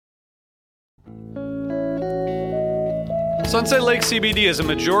Sunset Lake CBD is a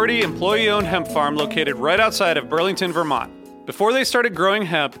majority employee-owned hemp farm located right outside of Burlington, Vermont. Before they started growing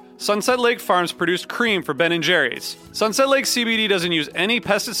hemp, Sunset Lake Farms produced cream for Ben & Jerry's. Sunset Lake CBD doesn't use any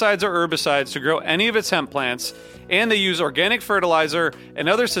pesticides or herbicides to grow any of its hemp plants, and they use organic fertilizer and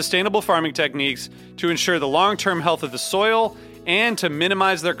other sustainable farming techniques to ensure the long-term health of the soil and to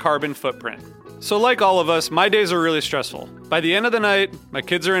minimize their carbon footprint. So like all of us, my days are really stressful. By the end of the night, my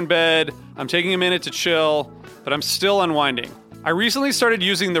kids are in bed, I'm taking a minute to chill, but I'm still unwinding. I recently started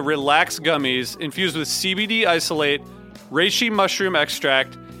using the Relax gummies infused with CBD isolate, reishi mushroom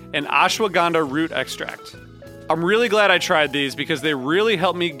extract, and ashwagandha root extract. I'm really glad I tried these because they really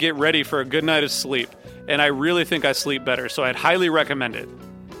helped me get ready for a good night of sleep, and I really think I sleep better, so I'd highly recommend it.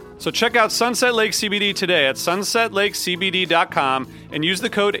 So check out Sunset Lake CBD today at sunsetlakecbd.com and use the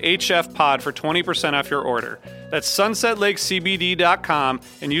code HFPOD for 20% off your order. That's sunsetlakecbd.com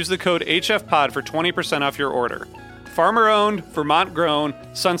and use the code HFPOD for 20% off your order. Farmer-owned, Vermont-grown,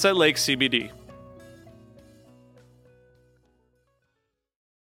 Sunset Lake CBD.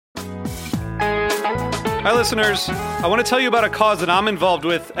 Hi listeners, I want to tell you about a cause that I'm involved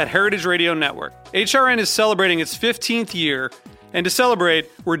with at Heritage Radio Network. HRN is celebrating its 15th year, and to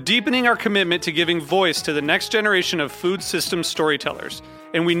celebrate, we're deepening our commitment to giving voice to the next generation of food systems storytellers,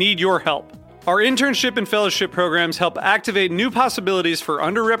 and we need your help. Our internship and fellowship programs help activate new possibilities for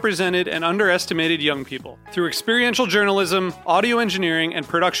underrepresented and underestimated young people through experiential journalism, audio engineering, and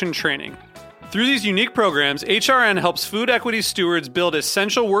production training. Through these unique programs, HRN helps food equity stewards build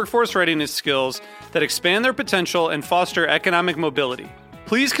essential workforce readiness skills that expand their potential and foster economic mobility.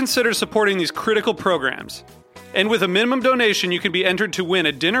 Please consider supporting these critical programs. And with a minimum donation, you can be entered to win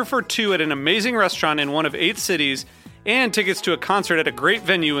a dinner for two at an amazing restaurant in one of 8 cities and tickets to a concert at a great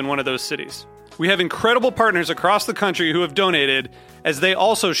venue in one of those cities. We have incredible partners across the country who have donated, as they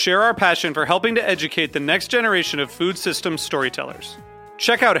also share our passion for helping to educate the next generation of food systems storytellers.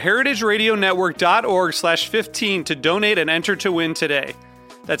 Check out heritageradionetwork.org/15 to donate and enter to win today.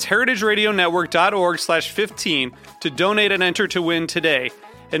 That's heritageradionetwork.org/15 to donate and enter to win today.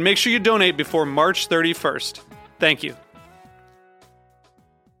 And make sure you donate before March 31st. Thank you.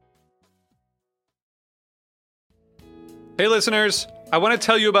 Hey listeners, I want to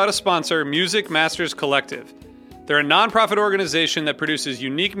tell you about a sponsor, Music Masters Collective. They're a nonprofit organization that produces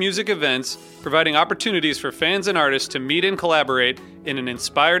unique music events, providing opportunities for fans and artists to meet and collaborate in an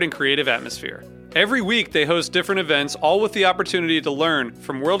inspired and creative atmosphere. Every week, they host different events, all with the opportunity to learn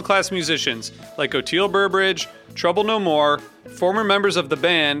from world-class musicians like Oteil Burbridge, Trouble No More, former members of the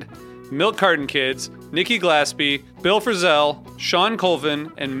band, Milk Carton Kids, Nikki Glaspie, Bill Frisell, Sean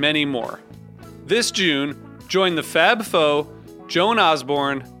Colvin, and many more. This June, join the Fab Four, Joan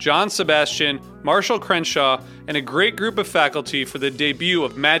Osborne, John Sebastian, Marshall Crenshaw, and a great group of faculty for the debut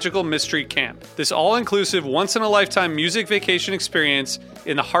of Magical Mystery Camp. This all-inclusive, once-in-a-lifetime music vacation experience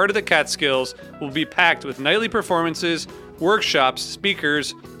in the heart of the Catskills will be packed with nightly performances, workshops,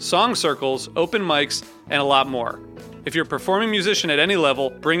 speakers, song circles, open mics, and a lot more. If you're a performing musician at any level,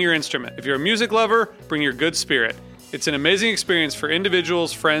 bring your instrument. If you're a music lover, bring your good spirit. It's an amazing experience for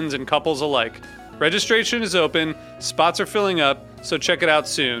individuals, friends, and couples alike. Registration is open, spots are filling up, so check it out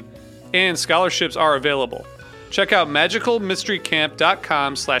soon. And scholarships are available. Check out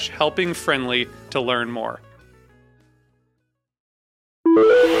magicalmysterycamp.com/helpingfriendly to learn more.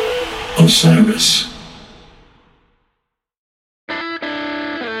 Osiris.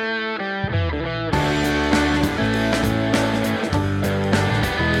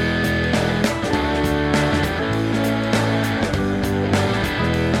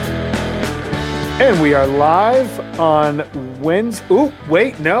 And we are live on Wednesday. Oh,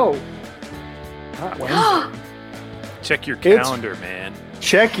 wait, no. Not Wednesday. Check your calendar, man.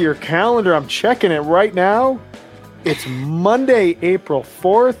 Check your calendar. I'm checking it right now. It's Monday, April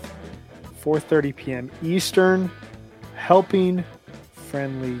 4th, 4:30 p.m. Eastern. Helping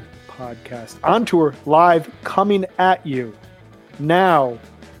Friendly Podcast. On tour, live, coming at you now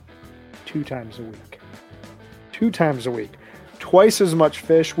 2 times a week. 2 times a week. Twice as much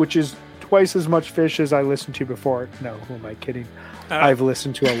Phish, which is twice as much Phish as I listened to before. No, who am I kidding? I've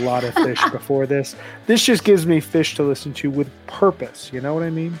listened to a lot of Phish before this. This just gives me Phish to listen to with purpose. You know what I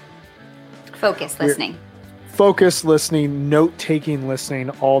mean? Focus listening. Focus listening, note-taking listening,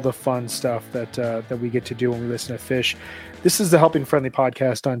 all the fun stuff that we get to do when we listen to Phish. This is the Helping Friendly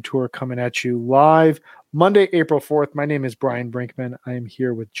Podcast on tour, coming at you live Monday, April 4th. My name is Brian Brinkman. I am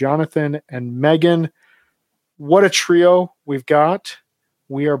here with Jonathan and Megan. What a trio we've got.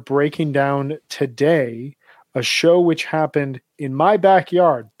 We are breaking down today a show which happened in my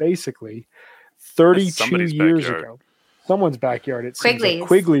backyard, basically 32 years ago. someone's backyard. It seems like Quigley's.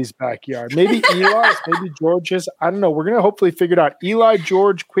 Quigley's backyard. Maybe Eli's, maybe George's. I don't know. We're gonna hopefully figure it out. Eli,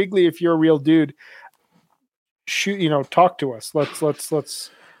 George, Quigley. If you're a real dude, talk to us.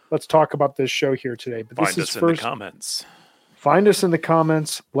 Let's talk about this show here today. But Find us in the comments. Find us in the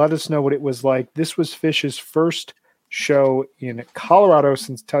comments. Let us know what it was like. This was Phish's first show in Colorado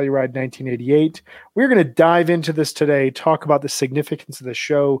since Telluride 1988. We're going to dive into this today, talk about the significance of the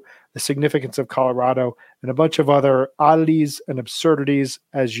show, the significance of Colorado, and a bunch of other oddities and absurdities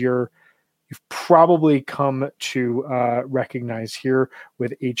as you've probably come to recognize here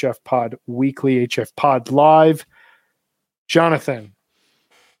with HF Pod Weekly, HF Pod Live. Jonathan,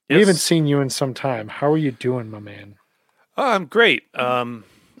 Yes. we haven't seen you in some time. How are you doing, my man? I'm great.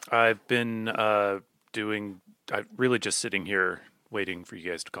 I've been I'm really just sitting here waiting for you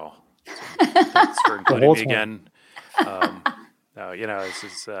guys to call. So thanks for including me again. This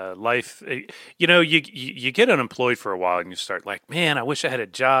is life. You get unemployed for a while and you start like, man, I wish I had a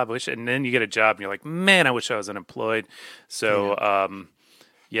job. And then you get a job and you're like, man, I wish I was unemployed. So,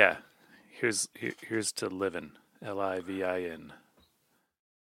 here's to living. LIVIN.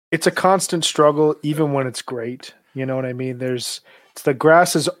 It's a constant struggle, even when it's great. You know what I mean? The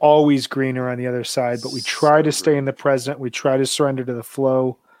grass is always greener on the other side, but we try to stay in the present. We try to surrender to the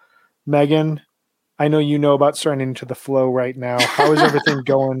flow. Megan, I know you know about surrendering to the flow right now. How is everything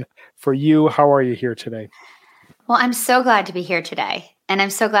going for you? How are you here today? Well, I'm so glad to be here today. And I'm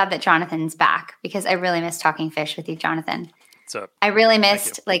so glad that Jonathan's back because I really missed talking Phish with you, Jonathan. What's up? I really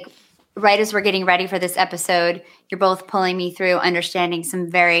missed, right as we're getting ready for this episode, you're both pulling me through understanding some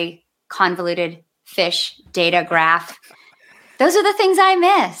very convoluted Phish data graph. Those are the things I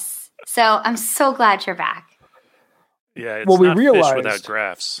miss. So I'm so glad you're back. Yeah, it's not Phish without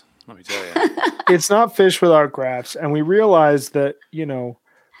graphs. Let me tell you. It's not Phish without graphs. And we realized that,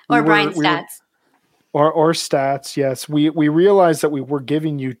 Or Brian stats. Or stats, yes. We realized that we were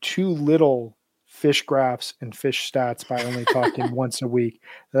giving you too little Phish graphs and Phish stats by only talking once a week.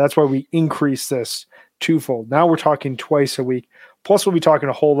 That's why we increased this twofold. Now we're talking twice a week. Plus, we'll be talking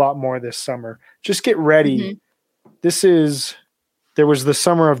a whole lot more this summer. Just get ready. Mm-hmm. There was the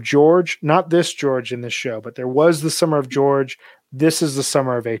summer of George, not this George in this show, but there was the summer of George. This is the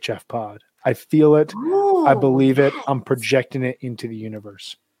summer of HF Pod. I feel it. Ooh, I believe it. I'm projecting it into the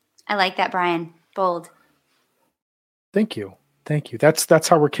universe. I like that, Brian. Bold. Thank you. That's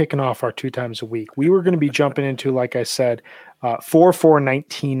how we're kicking off our 2 times a week. We were going to be jumping into, like I said,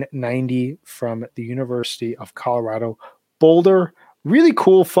 4/4/1990 from the University of Colorado, Boulder. Really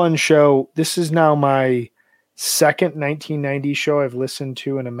cool, fun show. This is now my second 1990 show I've listened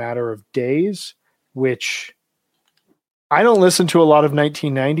to in a matter of days, which I don't listen to a lot of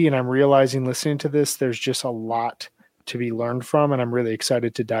 1990, and I'm realizing listening to this, there's just a lot to be learned from, and I'm really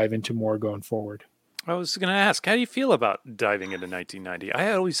excited to dive into more going forward. I was going to ask, how do you feel about diving into 1990?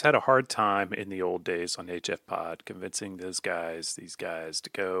 I always had a hard time in the old days on HF Pod convincing these guys to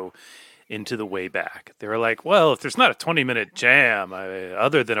go into the way back. They were like, well, if there's not a 20-minute jam,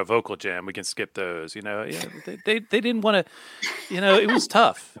 other than a vocal jam, we can skip those. They didn't want to, it was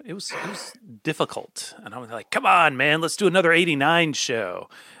tough. It was difficult. And I was like, come on, man, let's do another 89 show.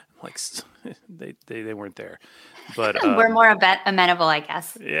 Like, they weren't there. But we're more amenable, I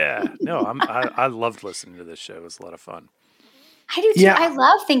guess. Yeah, no, I loved listening to this show. It was a lot of fun. I do too. Yeah. I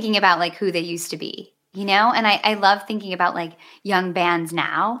love thinking about who they used to be, and I love thinking about young bands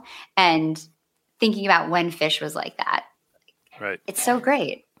now and thinking about when Phish was like that. Right. It's so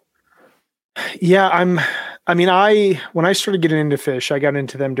great. Yeah, when I started getting into Phish, I got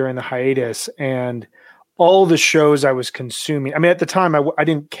into them during the hiatus, and all the shows I was consuming. At the time, I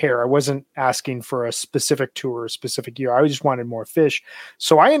didn't care. I wasn't asking for a specific tour or a specific year. I just wanted more Phish.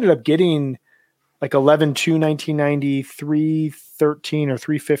 So I ended up getting 11/2/1990, 3/13 or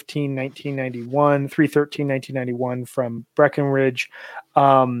 3/15/1991, 3/13/1991 from Breckenridge.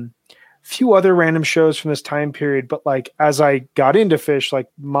 Few other random shows from this time period. But as I got into Phish,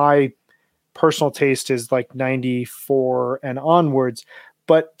 my personal taste is 94 and onwards.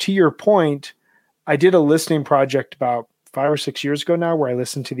 But to your point, I did a listening project about 5 or 6 years ago now where I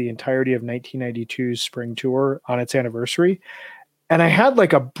listened to the entirety of 1992's spring tour on its anniversary. And I had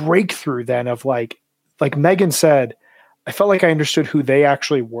a breakthrough then of like Megan said, I felt like I understood who they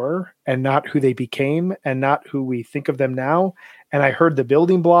actually were and not who they became and not who we think of them now. And I heard the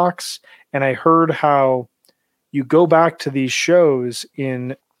building blocks, and I heard how you go back to these shows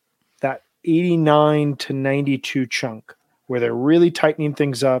in that 89 to 92 chunk where they're really tightening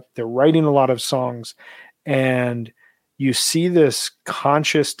things up. They're writing a lot of songs, and you see this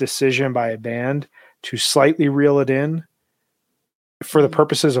conscious decision by a band to slightly reel it in for the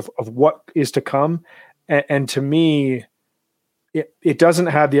purposes of what is to come. And to me, it doesn't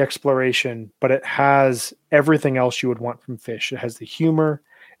have the exploration, but it has everything else you would want from Phish. It has the humor,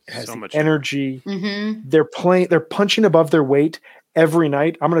 it has So the much energy. Mm-hmm. They're punching above their weight every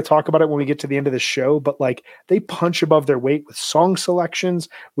night. I'm going to talk about it when we get to the end of the show, but like they punch above their weight with song selections,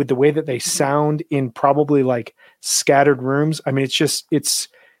 with the way that they sound in probably like scattered rooms. I mean, it's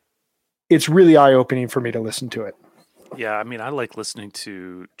really eye-opening for me to listen to it. Yeah, I mean, I like listening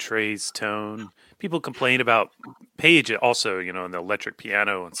to Trey's tone. People complain about Page also, and the electric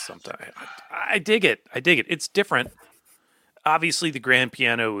piano and something. I dig it. I dig it. It's different. Obviously, the grand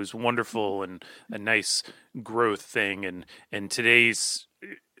piano is wonderful and a nice growth thing, and today's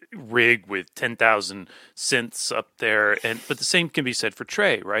rig with 10,000 synths up there, but the same can be said for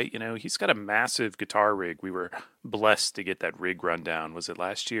Trey, right? He's got a massive guitar rig. We were blessed to get that rig rundown. Was it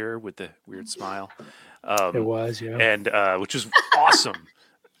last year with the weird smile? It was, yeah. And which was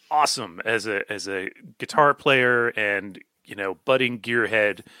awesome as a guitar player and budding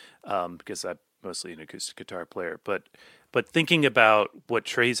gearhead, because I'm mostly an acoustic guitar player, but thinking about what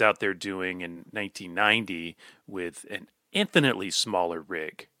Trey's out there doing in 1990 with an infinitely smaller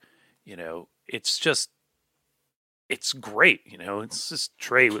rig, it's great. It's just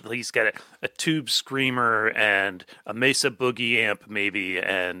Trey he's got a tube screamer and a Mesa Boogie amp maybe,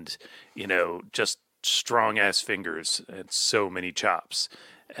 and just strong ass fingers and so many chops,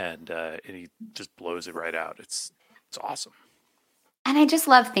 and he just blows it right out. It's awesome. And I just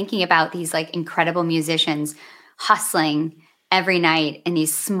love thinking about these like incredible musicians hustling every night in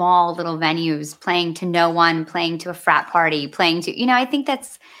these small little venues, playing to no one, playing to a frat party, playing to, I think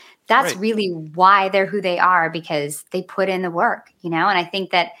that's Right. really why they're who they are, because they put in the work, and I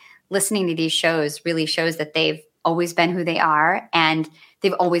think that listening to these shows really shows that they've always been who they are and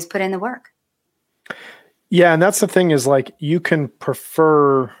they've always put in the work. Yeah, and that's the thing is like you can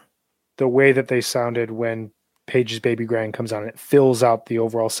prefer the way that they sounded when Page's Baby Grand comes on and it fills out the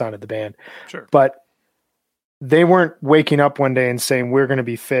overall sound of the band. Sure. But they weren't waking up one day and saying, we're going to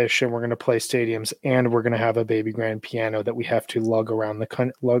be Phish and we're going to play stadiums and we're going to have a Baby Grand piano that we have to lug around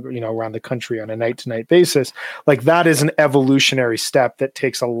the country on a night-to-night basis. Like that is an evolutionary step that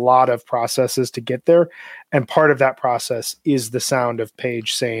takes a lot of processes to get there. And part of that process is the sound of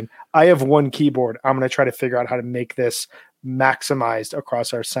Page saying, I have one keyboard. I'm going to try to figure out how to make this maximized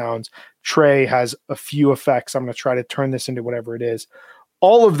across our sounds. Trey has a few effects. I'm going to try to turn this into whatever it is.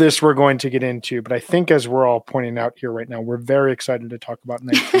 All of this we're going to get into, but I think as we're all pointing out here right now, we're very excited to talk about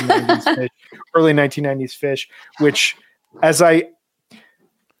 1990s Phish, early 1990s Phish, which as I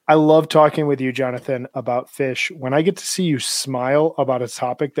love talking with you, Jonathan, about Phish. When I get to see you smile about a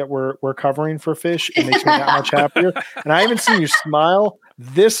topic that we're covering for Phish, it makes me that much happier. And I haven't seen you smile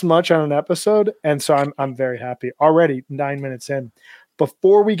this much on an episode, and so I'm very happy. Already 9 minutes in.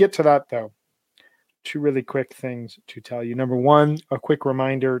 Before we get to that, though, two really quick things to tell you. Number one, a quick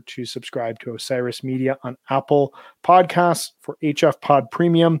reminder to subscribe to Osiris Media on Apple Podcasts for HF Pod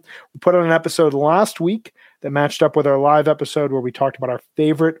Premium. We put out an episode last week that matched up with our live episode where we talked about our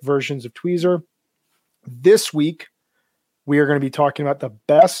favorite versions of Tweezer. This week, we are going to be talking about the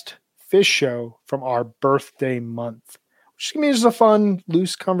best Phish show from our birthday month, which means it's a fun,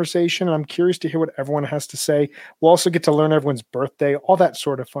 loose conversation. And I'm curious to hear what everyone has to say. We'll also get to learn everyone's birthday, all that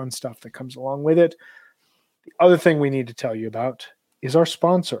sort of fun stuff that comes along with it. The other thing we need to tell you about is our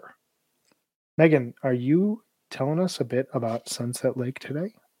sponsor. Megan, are you telling us a bit about Sunset Lake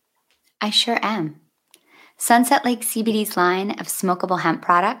today? I sure am. Sunset Lake CBD's line of smokable hemp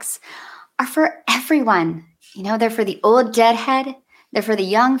products are for everyone. They're for the old deadhead. They're for the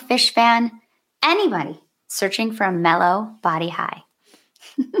young Phish fan. Anybody searching for a mellow body high.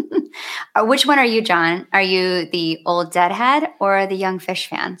 Which one are you, John? Are you the old deadhead or the young Phish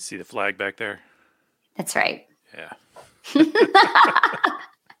fan? See the flag back there? That's right. Yeah.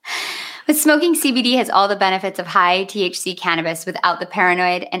 But smoking CBD has all the benefits of high THC cannabis without the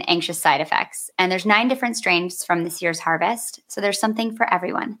paranoid and anxious side effects. And there's 9 different strains from this year's harvest, so there's something for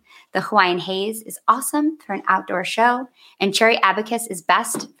everyone. The Hawaiian Haze is awesome for an outdoor show, and Cherry Abacus is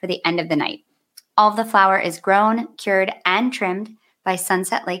best for the end of the night. All of the flower is grown, cured, and trimmed by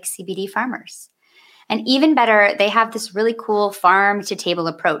Sunset Lake CBD farmers. And even better, they have this really cool farm-to-table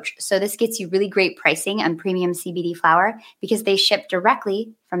approach. So this gets you really great pricing on premium CBD flower because they ship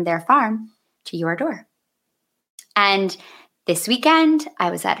directly from their farm to your door. And this weekend, I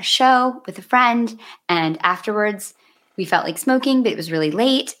was at a show with a friend, and afterwards, we felt like smoking, but it was really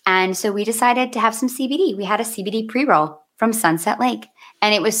late. And so we decided to have some CBD. We had a CBD pre-roll from Sunset Lake,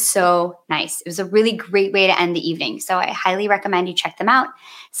 and it was so nice. It was a really great way to end the evening. So I highly recommend you check them out,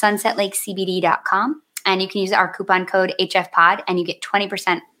 sunsetlakecbd.com. And you can use our coupon code HFPOD, and you get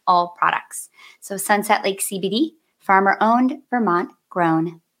 20% all products. So Sunset Lake CBD, Farmer owned, Vermont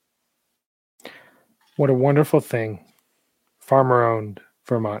grown. What a wonderful thing. Farmer owned,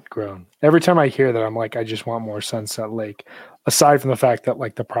 Vermont grown. Every time I hear that, I'm like, I just want more Sunset Lake, aside from the fact that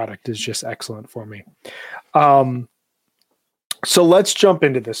like the product is just excellent for me. So let's jump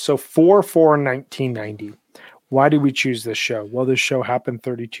into this. So 4/4/1990. Why did we choose this show? Well, this show happened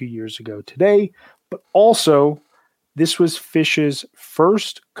 32 years ago today, but also this was Phish's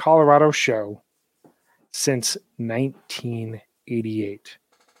first Colorado show since 1988.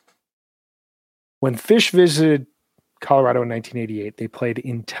 When Phish visited Colorado in 1988, they played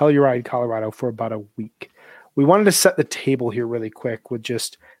in Telluride, Colorado for about a week. We wanted to set the table here really quick with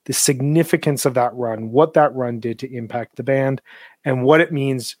just the significance of that run, what that run did to impact the band, and what it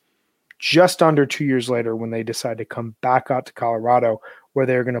means just under 2 years later when they decide to come back out to Colorado, where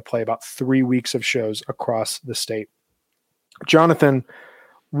they're going to play about 3 weeks of shows across the state. Jonathan,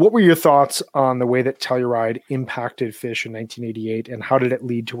 what were your thoughts on the way that Telluride impacted Phish in 1988, and how did it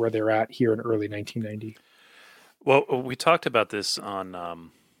lead to where they're at here in early 1990? Well, we talked about this on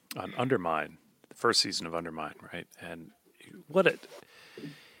Undermine, the first season of Undermine, right? And what a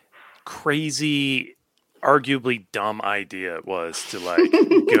crazy, arguably dumb idea it was to like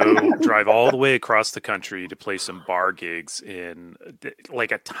go drive all the way across the country to play some bar gigs in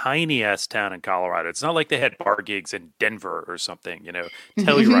like a tiny ass town in Colorado. It's not like they had bar gigs in Denver or something, you know.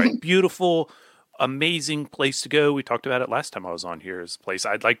 Telluride, beautiful, amazing place to go. We talked about it last time I was on here. It's a place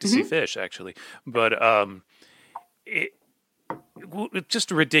I'd like to see Phish, actually. But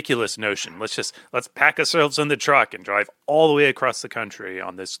just a ridiculous notion. Let's pack ourselves in the truck and drive all the way across the country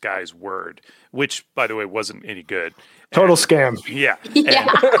on this guy's word, which, by the way, wasn't any good. Total scam. Yeah.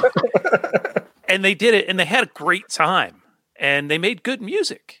 And they did it, and they had a great time, and they made good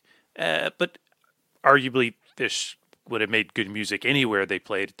music. But arguably, Phish would have made good music anywhere they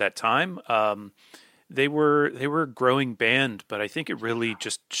played at that time. They were a growing band, but I think it really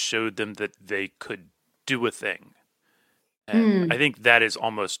just showed them that they could do a thing. And I think that is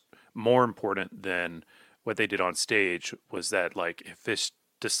almost more important than what they did on stage, was that like if Phish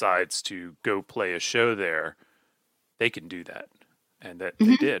decides to go play a show there, they can do that, and that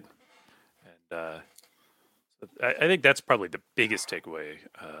they did. And I think that's probably the biggest takeaway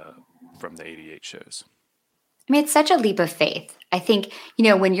from the 88 shows. I mean, it's such a leap of faith. I think, you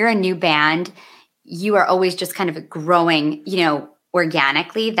know, when you're a new band, you are always just kind of growing, you know,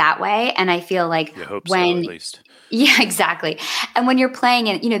 organically that way. And I feel like you hope so, at least. Yeah, exactly. And when you're playing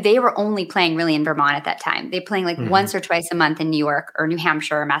in, you know, they were only playing really in Vermont at that time. They were playing like once or twice a month in New York or New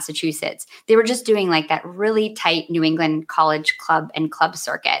Hampshire or Massachusetts. They were just doing like that really tight New England college club and club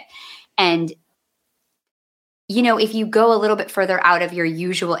circuit. And, you know, if you go a little bit further out of your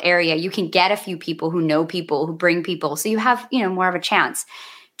usual area, you can get a few people who know people, who bring people. So you have, you know, more of a chance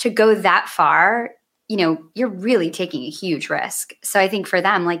to go that far. You know, you're really taking a huge risk. So I think for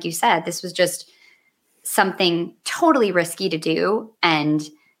them, like you said, this was just something totally risky to do. And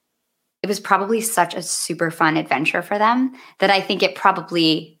it was probably such a super fun adventure for them that I think it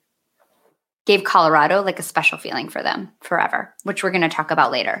probably gave Colorado like a special feeling for them forever, which we're going to talk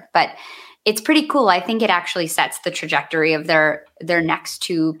about later. But it's pretty cool. I think it actually sets the trajectory of their next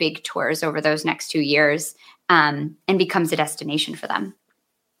two big tours over those next 2 years, and becomes a destination for them.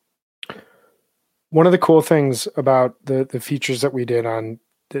 One of the cool things about the features that we did on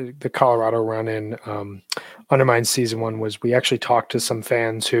the Colorado run in Undermine season 1 was we actually talked to some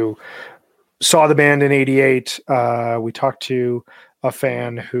fans who saw the band in 88. We talked to a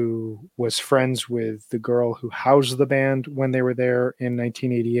fan who was friends with the girl who housed the band when they were there in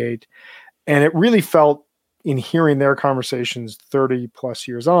 1988. And it really felt, in hearing their conversations 30 plus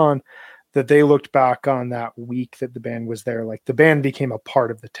years on, that they looked back on that week that the band was there, like the band became a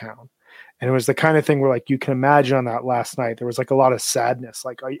part of the town. And it was the kind of thing where, like, you can imagine on that last night, there was like a lot of sadness.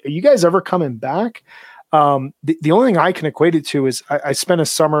 Like, are you guys ever coming back? The only thing I can equate it to is I spent a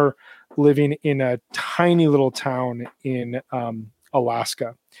summer living in a tiny little town in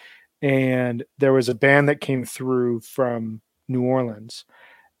Alaska. And there was a band that came through from New Orleans.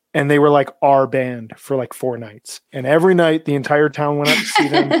 And they were like our band for like 4 nights. And every night, the entire town went out to see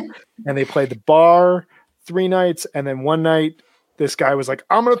them. And they played the bar 3 nights. And then one night, this guy was like,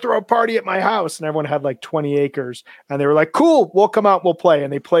 I'm going to throw a party at my house. And everyone had like 20 acres. And they were like, cool, we'll come out, we'll play.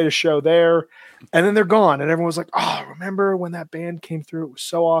 And they played a show there. And then they're gone. And everyone was like, oh, remember when that band came through? It was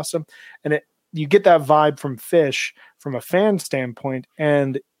so awesome. And you get that vibe from Phish from a fan standpoint.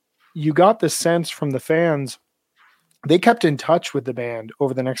 And you got the sense from the fans, they kept in touch with the band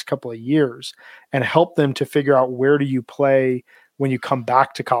over the next couple of years and helped them to figure out, where do you play when you come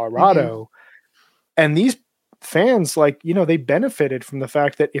back to Colorado? And these fans, like, they benefited from the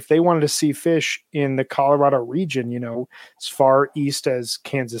fact that if they wanted to see Phish in the Colorado region, as far east as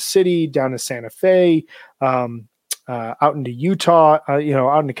Kansas City, down to Santa Fe, out into Utah,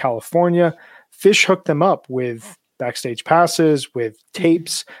 out into California, Phish hooked them up with backstage passes, with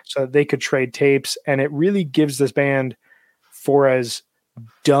tapes, so that they could trade tapes. And it really gives this band, for as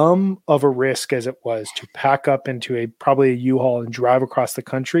dumb of a risk as it was to pack up into probably a U-Haul and drive across the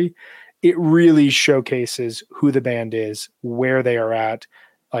country, it really showcases who the band is, where they are at,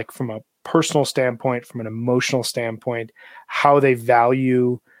 like from a personal standpoint, from an emotional standpoint, how they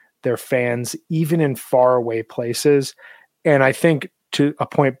value their fans, even in far away places. And I think, to a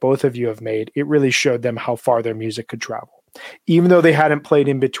point both of you have made, it really showed them how far their music could travel. Even though they hadn't played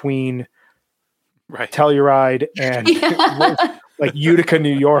in between Telluride and like Utica,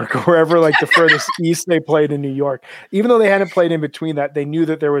 New York, or wherever like the furthest east they played in New York, even though they hadn't played in between that, they knew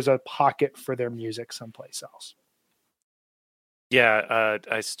that there was a pocket for their music someplace else. Yeah,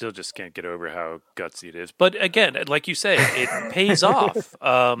 I still just can't get over how gutsy it is. But again, like you say, it pays off.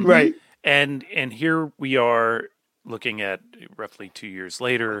 Right. And here we are looking at roughly 2 years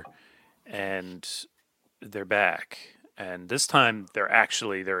later, and they're back. And this time they're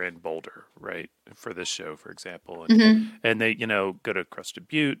in Boulder, right, for this show, for example. And they, go to Crested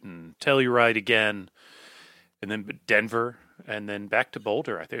Butte and Telluride again, and then Denver, and then back to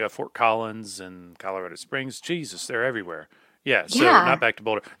Boulder. I think Fort Collins and Colorado Springs. Jesus, they're everywhere. Yeah, so not back to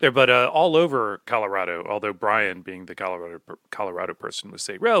Boulder there, but all over Colorado. Although Brian, being the Colorado person, would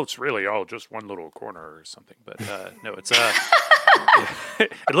say, "Well, it's really all just one little corner or something." But no, it's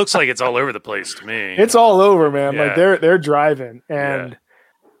it looks like it's all over the place to me. It's all over, man. Yeah. Like they're driving, and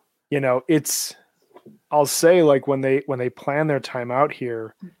it's. I'll say, like when they plan their time out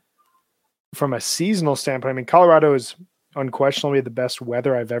here, from a seasonal standpoint, I mean, Colorado is unquestionably the best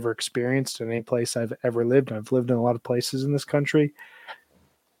weather I've ever experienced in any place I've ever lived. I've lived in a lot of places in this country.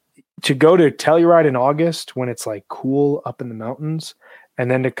 To go to Telluride in August when it's like cool up in the mountains, and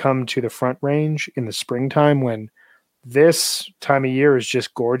then to come to the Front Range in the springtime when this time of year is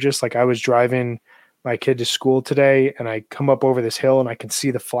just gorgeous. Like I was driving my kid to school today, and I come up over this hill and I can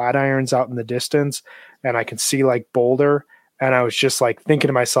see the Flatirons out in the distance, and I can see like Boulder. And I was just like thinking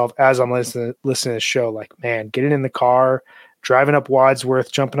to myself as I'm listening to the show, like, man, getting in the car, driving up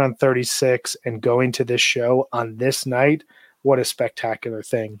Wadsworth, jumping on 36 and going to this show on this night. What a spectacular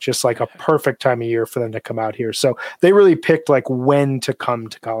thing. Just like a perfect time of year for them to come out here. So they really picked like when to come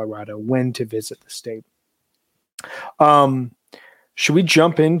to Colorado, when to visit the state. Should we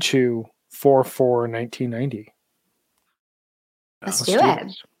jump into 4/4/1990? Let's do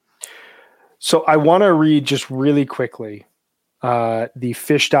it. So I want to read just really quickly the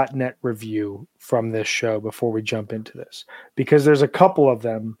Phish.net review from this show before we jump into this, because there's a couple of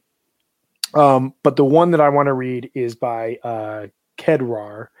them. But the one that I want to read is by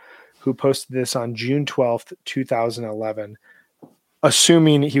Kedrar, who posted this on June 12th, 2011,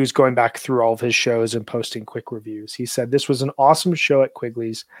 assuming he was going back through all of his shows and posting quick reviews. He said, "This was an awesome show at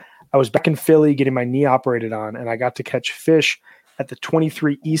Quigley's. I was back in Philly getting my knee operated on, and I got to catch Phish at the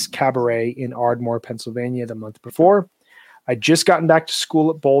 23 East Cabaret in Ardmore, Pennsylvania the month before. I'd just gotten back to school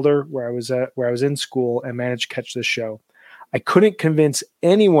at Boulder, where I was in school, and managed to catch the show. I couldn't convince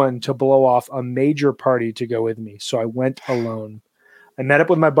anyone to blow off a major party to go with me, so I went alone. I met up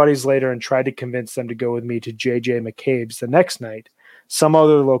with my buddies later and tried to convince them to go with me to J.J. McCabe's the next night. Some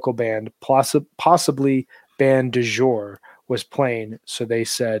other local band, possibly Band du Jour, was playing, so they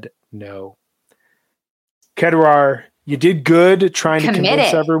said no." Kedrar, you did good trying to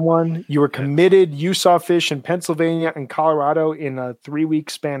convince everyone. You were committed. You saw Phish in Pennsylvania and Colorado in a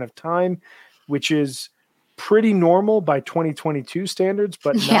 3-week span of time, which is pretty normal by 2022 standards,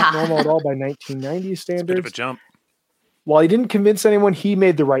 but not normal at all by 1990 standards. It's a bit of a jump. While he didn't convince anyone, he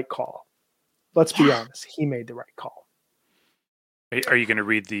made the right call. Let's be honest. He made the right call. Are you going to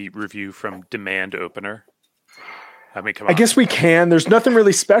read the review from Demand Opener? I mean, come on. I guess we can. There's nothing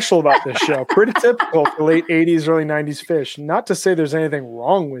really special about this show. Pretty typical for late 80s, early 90s Phish. Not to say there's anything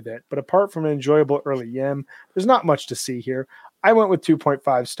wrong with it, but apart from an enjoyable early yam, there's not much to see here. I went with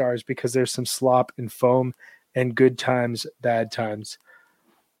 2.5 stars because there's some slop and foam and good times, bad times.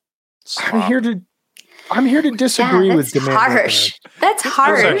 Slop. I'm here to disagree with Demand. Harsh. That's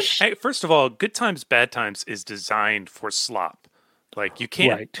harsh. Hey, first of all, Good Times, Bad Times is designed for slop. Like you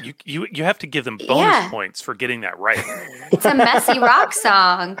can't, you have to give them bonus points for getting that right. It's a messy rock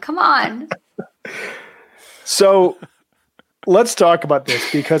song. Come on. So let's talk about this,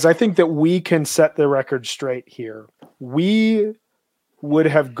 because I think that we can set the record straight here. We would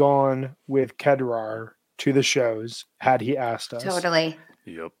have gone with Kedrar to the shows had he asked us. Totally.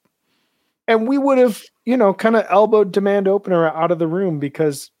 Yep. And we would have, kind of elbowed demand opener out of the room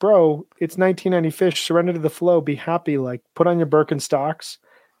because, bro, it's 1990 Phish. Surrender to the flow. Be happy. Like, put on your Birkenstocks,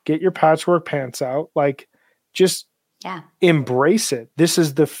 get your patchwork pants out. Like, just embrace it. This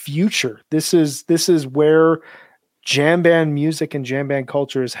is the future. This is where jam band music and jam band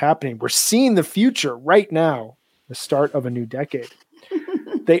culture is happening. We're seeing the future right now, the start of a new decade.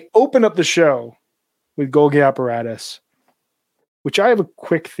 They open up the show with Golgi Apparatus, which I have a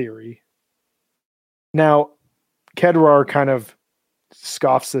quick theory. Now, Kedrar kind of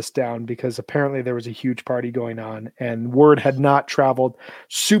scoffs this down because apparently there was a huge party going on and word had not traveled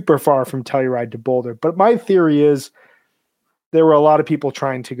super far from Telluride to Boulder. But my theory is there were a lot of people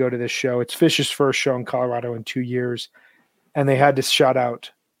trying to go to this show. It's Phish's first show in Colorado in 2 years. And they had to shout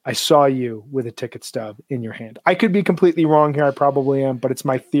out, "I saw you with a ticket stub in your hand." I could be completely wrong here. I probably am, but it's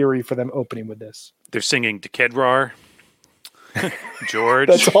my theory for them opening with this. They're singing to Kedrar. George.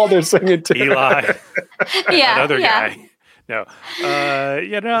 That's all they're singing to. Eli. Yeah. That other yeah. guy.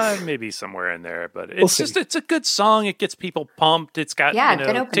 No. Maybe somewhere in there, but it's a good song. It gets people pumped. It's got,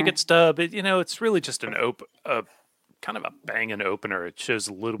 good opener. ticket stub. It's really just a kind of a banging opener. It shows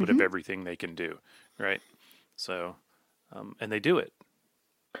a little bit of everything they can do. Right. So, and they do it.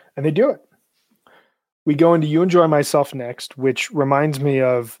 We go into You Enjoy Myself next, which reminds me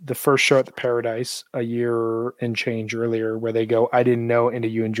of the first show at the Paradise a year and change earlier, where they go, "I didn't know," into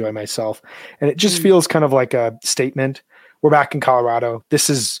You Enjoy Myself. And it just feels kind of like a statement. We're back in Colorado. This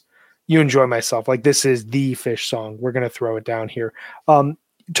is You Enjoy Myself. Like, this is the Phish song. We're going to throw it down here.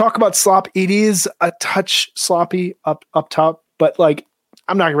 Talk about slop. It is a touch sloppy up top, but like,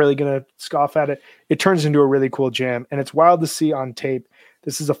 I'm not really going to scoff at it. It turns into a really cool jam, and it's wild to see on tape.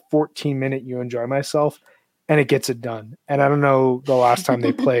 This is a 14-minute You Enjoy Myself, and it gets it done. And I don't know the last time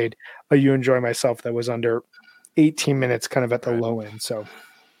they played a You Enjoy Myself that was under 18 minutes, kind of at the low end. So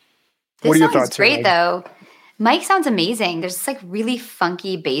what are your thoughts? Great, though. Mike sounds amazing. There's this like really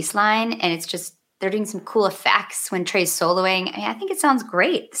funky bass line, and it's just, they're doing some cool effects when Trey's soloing. I mean, I think it sounds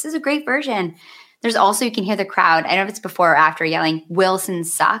great. This is a great version. There's also, you can hear the crowd, I don't know if it's before or after, yelling, "Wilson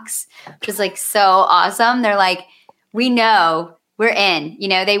sucks," which is like so awesome. They're like, we know, we're in.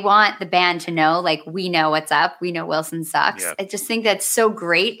 They want the band to know, like, we know what's up. We know Wilson sucks. Yeah. I just think that's so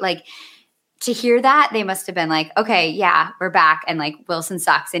great. Like, to hear that, they must have been like, okay, yeah, we're back. And like, Wilson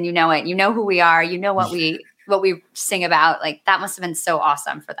sucks. And you know it. You know who we are. You know what we sing about. Like, that must have been so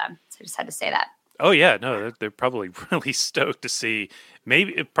awesome for them. So I just had to say that. Oh yeah, no, they're probably really stoked to see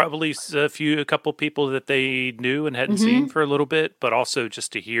probably a couple people that they knew and hadn't seen for a little bit, but also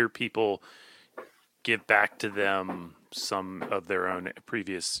just to hear people give back to them some of their own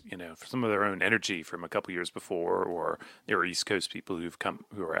previous, some of their own energy from a couple years before, or there were East Coast people who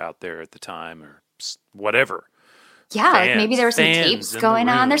were out there at the time, or whatever. Yeah, like maybe there were some tapes going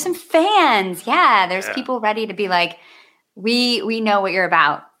on. There's some fans. Yeah, there's people ready to be like, we know what you're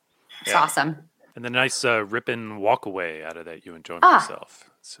about. It's awesome. And the nice ripping walk away out of that You Enjoy Myself.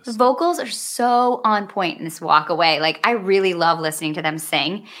 The vocals are so on point in this walk away. Like, I really love listening to them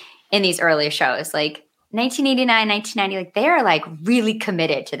sing in these early shows. Like 1989, 1990, like they are like really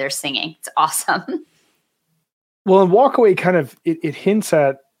committed to their singing. It's awesome. Well, and walk away kind of, it hints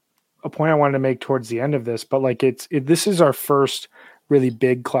at a point I wanted to make towards the end of this, but like this is our first really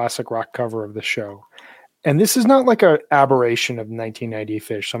big classic rock cover of the show. And this is not like an aberration of 1990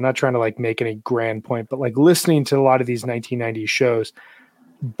 Phish. So I'm not trying to like make any grand point, but like listening to a lot of these 1990 shows,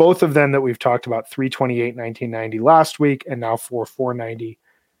 both of them that we've talked about, 328 1990 last week and now 490,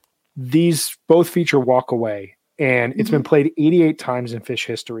 these both feature Walk Away. And it's been played 88 times in Phish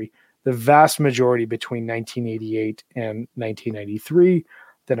history, the vast majority between 1988 and 1993.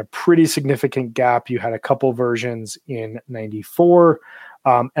 Then a pretty significant gap. You had a couple versions in 94,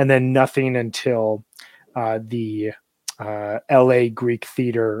 and then nothing until the LA Greek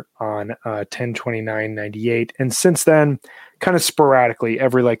Theater on 10/29/98. And since then, kind of sporadically,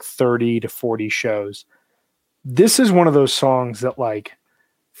 every like 30 to 40 shows. This is one of those songs that like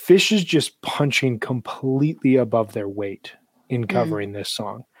Phish is just punching completely above their weight in covering this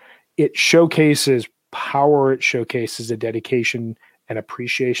song. It showcases power. It showcases a dedication and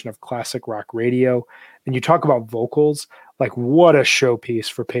appreciation of classic rock radio. And you talk about vocals, like what a showpiece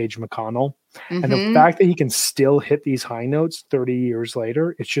for Paige McConnell. And the fact that he can still hit these high notes 30 years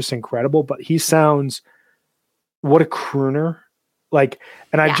later, it's just incredible. But he sounds, what a crooner. Like,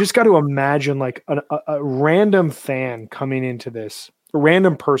 and I just got to imagine like a random fan coming into this, a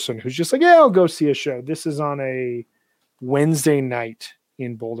random person who's just like, yeah, I'll go see a show. This is on a Wednesday night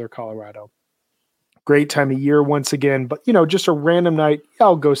in Boulder, Colorado. Great time of year once again, but just a random night. Yeah,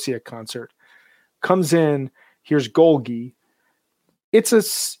 I'll go see a concert. Comes in, here's Golgi. it's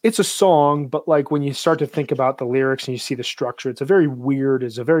a song, but like when you start to think about the lyrics and you see the structure, it's a very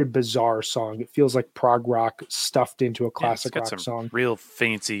bizarre song. It feels like prog rock stuffed into a classic rock song. Real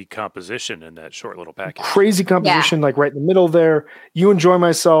fancy composition in that short little package. Crazy composition, like right in the middle there. You Enjoy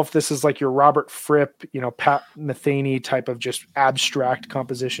Myself. This is like your Robert Fripp, Pat Metheny type of just abstract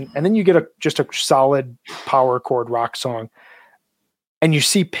composition. And then you get just a solid power chord rock song. And you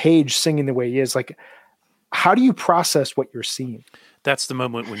see Page singing the way he is. Like, how do you process what you're seeing? That's the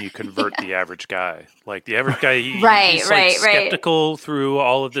moment when you convert the average guy. Like the average guy, he's skeptical through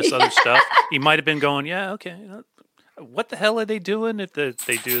all of this other stuff. He might have been going, yeah, okay. What the hell are they doing if they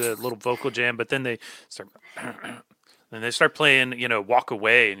do the little vocal jam? But then they start playing, Walk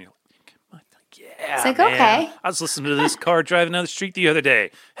Away. And you're like, yeah, it's like, man. Okay. I was listening to this car driving down the street the other day.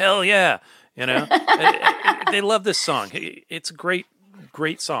 Hell yeah. They love this song. It's a great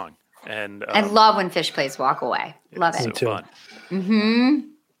song. And I love when Phish plays Walk Away. Love it. So fun. Mm-hmm.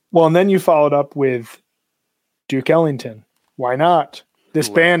 Well, and then you followed up with Duke Ellington. Why not? This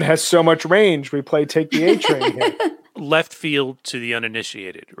band has so much range. We play Take the A Train here. Left field to the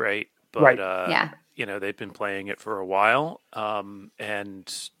uninitiated, right? But, right. They've been playing it for a while,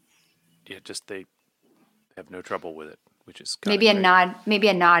 and they have no trouble with it, which is maybe a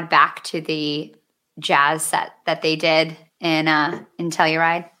nod back to the jazz set that they did in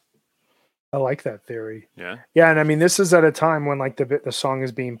Telluride. I like that theory. Yeah. Yeah. And I mean, this is at a time when like the song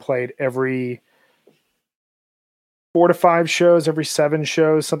is being played every 4 to 5 shows, every 7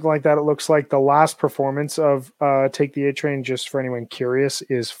 shows, something like that. It looks like the last performance of Take the A Train, just for anyone curious,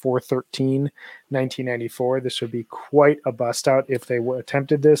 is 4/13/1994. This would be quite a bust out if they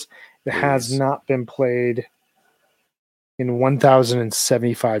attempted this. It has not been played in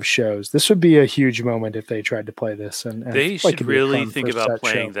 1,075 shows. This would be a huge moment if they tried to play this. And they should really think about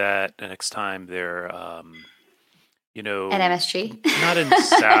playing that next time they're, at MSG, not in the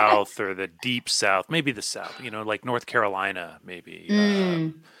South or the deep South, maybe the South, like North Carolina, maybe.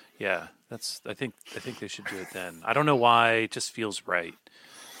 Yeah, I think they should do it then. I don't know why. It just feels right.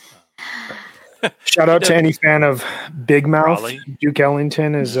 Shout out to any fan of Big Mouth. Raleigh. Duke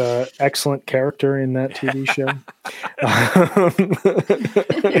Ellington is an excellent character in that TV show.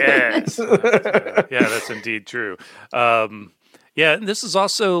 Yes. That's indeed true. And this is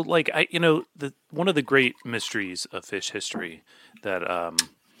also like, one of the great mysteries of Phish history that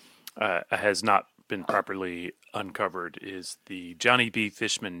has not been properly uncovered is the Johnny B.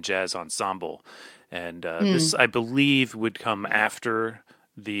 Fishman Jazz Ensemble. And this, I believe, would come after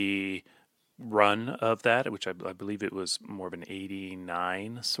the run of that, which I believe it was more of an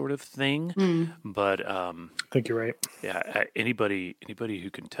 89 sort of thing. But I think you're right. Yeah, anybody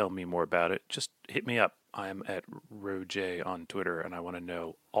who can tell me more about it, just hit me up. I'm at RoJ on Twitter, and I want to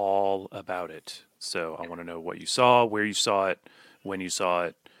know all about it. So I want to know what you saw, where you saw it, when you saw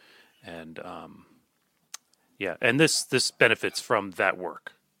it, and and this benefits from that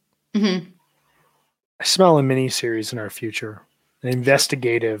work. Mm-hmm. I smell a mini-series in our future. An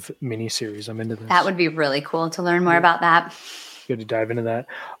investigative miniseries. I'm into this. That would be really cool to learn more about that. Good to dive into that.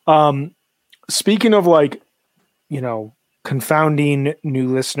 Speaking of confounding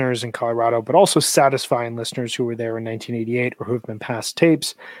new listeners in Colorado, but also satisfying listeners who were there in 1988 or who have been past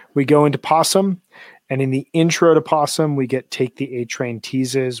tapes, we go into Possum. And in the intro to Possum, we get Take the A Train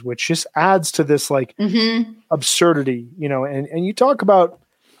teases, which just adds to this absurdity, and you talk about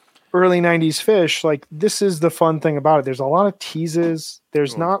early 90s Phish, like this is the fun thing about it. There's a lot of teases.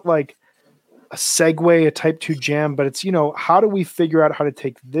 There's not like a segue, a type 2 jam, but it's, how do we figure out how to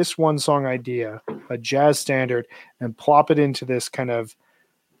take this one song idea, a jazz standard, and plop it into this kind of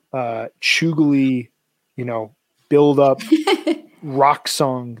chugly, build up rock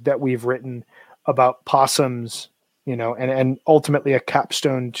song that we've written about possums, and ultimately a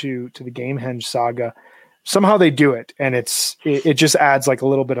capstone to the Gamehenge saga. Somehow they do it, and it just adds like a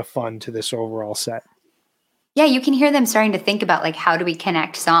little bit of fun to this overall set. Yeah, you can hear them starting to think about like, how do we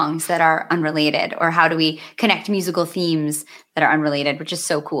connect songs that are unrelated, or how do we connect musical themes that are unrelated, which is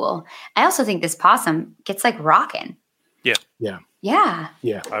so cool. I also think this Possum gets like rocking. Yeah.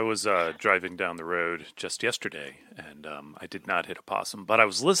 I was driving down the road just yesterday, and I did not hit a possum, but I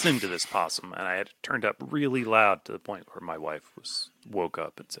was listening to this Possum, and I had it turned up really loud to the point where my wife woke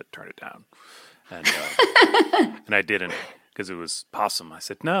up and said, "Turn it down." And and I didn't, because it was Possum. I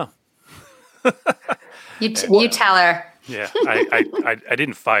said, "No." You tell her. Yeah, I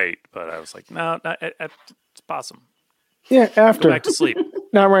didn't fight, but I was like, "No, it's Possum." Yeah, after. Go back to sleep.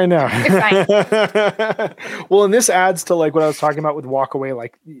 Not right now. You're fine. Well, and this adds to like what I was talking about with Walk Away,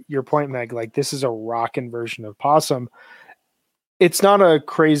 like your point, Meg, like this is a rockin' version of Possum. It's not a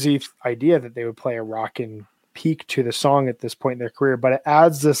crazy idea that they would play a rockin' peak to the song at this point in their career, but it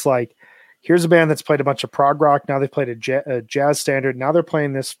adds this like, here's a band that's played a bunch of prog rock. Now they've played a jazz standard. Now they're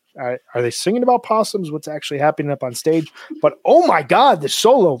playing this. Are they singing about possums? What's actually happening up on stage? But oh my God, the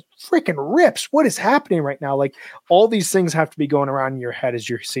solo freaking rips. What is happening right now? Like all these things have to be going around in your head as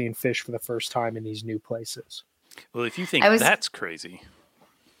you're seeing Phish for the first time in these new places. Well, if you think that's crazy,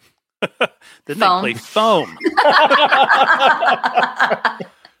 then Foam. they play Foam.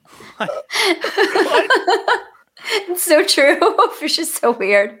 It's so true. Phish is so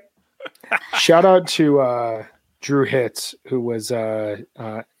weird. Shout out to Drew Hitz, who was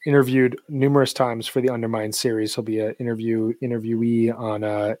interviewed numerous times for the Undermine series. He'll be an interviewee on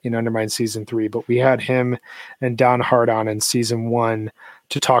in Undermine season 3. But we had him and Don Hart on in season 1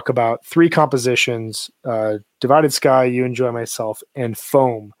 to talk about 3 compositions: Divided Sky, You Enjoy Myself, and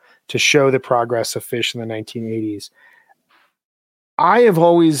Foam, to show the progress of Phish in the 1980s. I have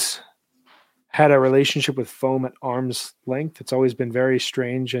always had a relationship with Foam at arm's length. It's always been very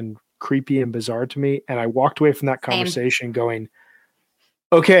strange and creepy and bizarre to me. And I walked away from that conversation going,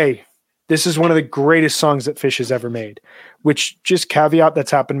 okay, this is one of the greatest songs that Phish has ever made, which, just caveat, that's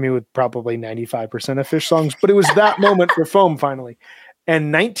happened to me with probably 95% of Phish songs, but it was that moment for Foam finally.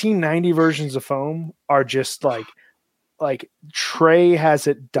 And 1990 versions of Foam are just like Trey has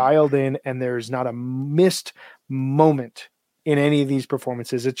it dialed in, and there's not a missed moment in any of these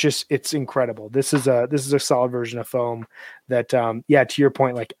performances. It's incredible. This is a solid version of Foam that, to your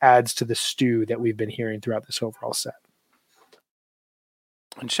point, like adds to the stew that we've been hearing throughout this overall set.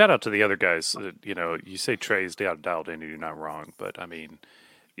 And shout out to the other guys. You say Trey's dialed in, you're not wrong, but I mean,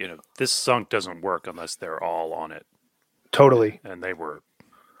 this song doesn't work unless they're all on it. Totally. And they were.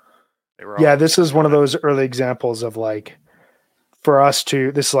 Yeah, this is one of those early examples of like, for us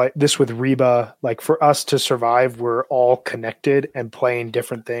to this with Reba, like for us to survive, we're all connected and playing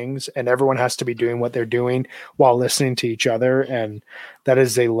different things, and everyone has to be doing what they're doing while listening to each other. And that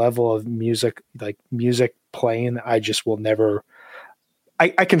is a level of music playing I just will never.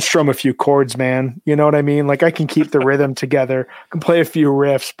 I can strum a few chords, man. You know what I mean? Like I can keep the rhythm together, I can play a few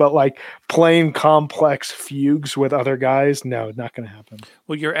riffs, but like playing complex fugues with other guys, no, not going to happen.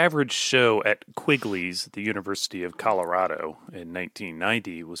 Well, your average show at Quigley's at the University of Colorado in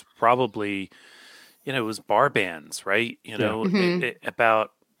 1990 was probably, it was bar bands, right?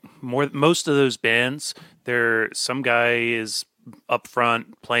 About most of those bands, some guy is up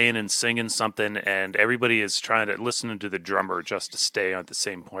front playing and singing something, and everybody is trying to listen to the drummer just to stay at the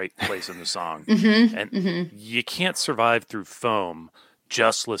same place in the song. You can't survive through Foam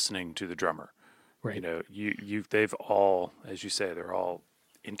just listening to the drummer. Right. They've all, as you say, they're all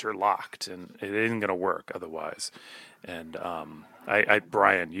interlocked, and it isn't going to work otherwise. And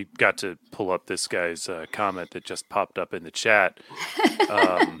Brian, you got to pull up this guy's comment that just popped up in the chat.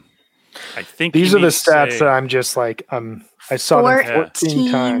 I think these are the stats that I'm just like, I saw them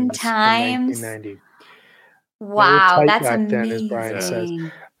 14 times in 1990. Wow, that's back amazing. then, as Brian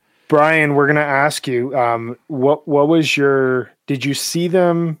says. Brian, we're going to ask you, what was did you see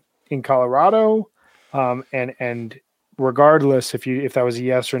them in Colorado? And regardless if that was a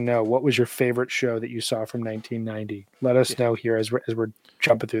yes or no, what was your favorite show that you saw from 1990? Let us know here as we're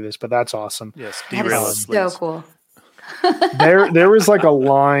jumping through this, but that's awesome. Yes, that is so cool. there was like a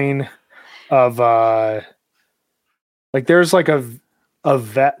line of there's like a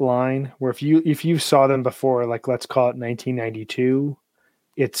vet line where if you saw them before, like let's call it 1992,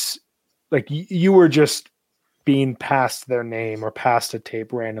 it's like you were just being passed their name or passed a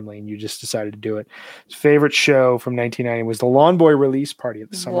tape randomly, and you just decided to do it. His favorite show from 1990 was the Lawn Boy release party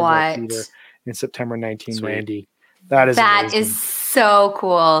at the Somerville Theater in September 1990. Sweet. That is so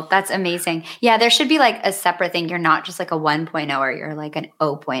cool. That's amazing. Yeah, there should be like a separate thing. You're not just like a 1.0 or you're like an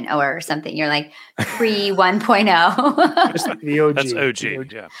 0.0 or something. You're like pre 1.0. Just the OG. That's OG.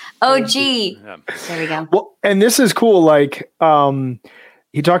 Yeah. OG. Yeah. There we go. Well, and this is cool. Like,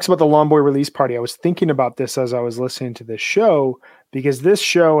 he talks about the Lawn Boy release party. I was thinking about this as I was listening to this show, because this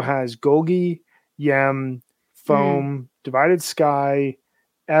show has Golgi, Yem, Foam, Divided Sky,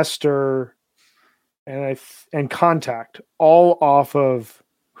 Esther, and Contact, all off of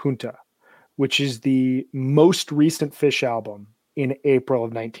Junta, which is the most recent Phish album in April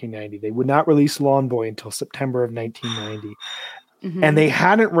of 1990. They would not release Lawn Boy until September of 1990. And they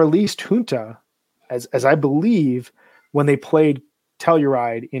hadn't released Junta, as I believe, when they played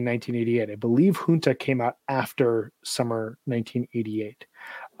Telluride in 1988. I believe Junta came out after summer 1988.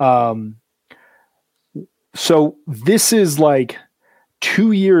 So this is like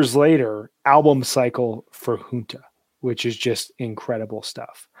 2 years later album cycle for Junta, which is just incredible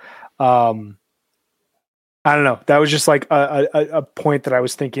stuff. I don't know. That was just like a point that I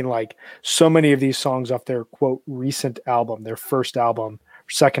was thinking, like, so many of these songs off their quote recent album, their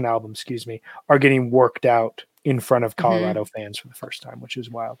second album, excuse me, are getting worked out in front of Colorado fans for the first time, which is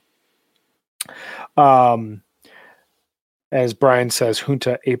wild. As Brian says,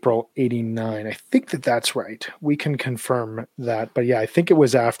 Junta April 89. I think that's right. We can confirm that. But yeah, I think it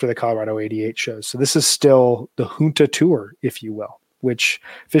was after the Colorado 88 shows. So this is still the Junta tour, if you will, which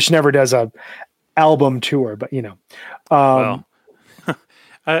Phish never does a album tour, but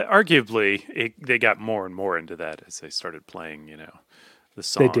arguably they got more and more into that as they started playing, the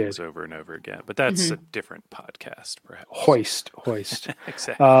songs over and over again. But that's a different podcast, perhaps. Hoist.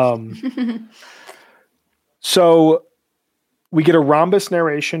 Exactly. So we get a rhombus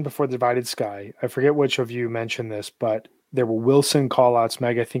narration before the Divided Sky. I forget which of you mentioned this, but there were Wilson callouts.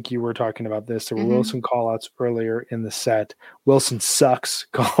 Meg, I think you were talking about this. There were Wilson callouts earlier in the set. Wilson sucks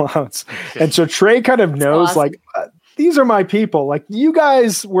callouts. And so Trey kind of knows, awesome. Like, these are my people. Like, you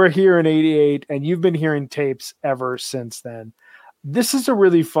guys were here in 88 and you've been hearing tapes ever since then. This is a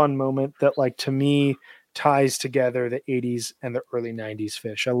really fun moment that, like, to me, ties together the 80s and the early 90s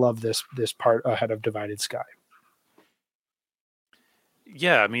Phish. I love this part ahead of Divided Sky.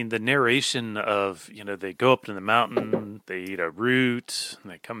 Yeah, I mean, the narration of, they go up to the mountain, they eat a root,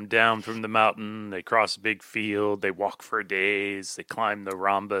 they come down from the mountain, they cross a big field, they walk for days, they climb the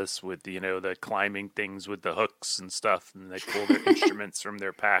rhombus with, the climbing things with the hooks and stuff, and they pull their instruments from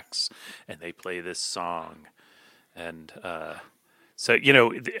their packs, and they play this song. And so,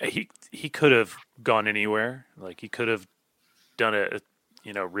 he could have gone anywhere. Like, he could have done a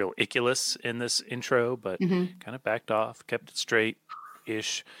real Iculus in this intro, but kind of backed off, kept it straight.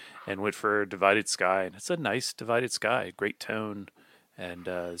 Ish, and went for Divided Sky, and it's a nice Divided Sky, great tone, and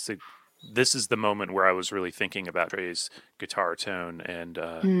so this is the moment where I was really thinking about Trey's guitar tone and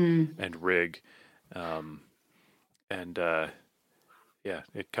rig, it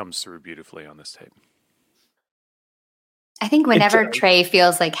comes through beautifully on this tape. I think whenever Trey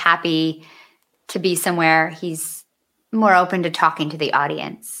feels like happy to be somewhere, he's more open to talking to the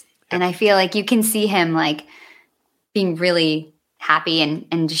audience, and I feel like you can see him like being really happy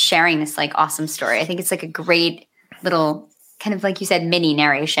and just sharing this like awesome story. I think it's like a great little kind of, like you said, mini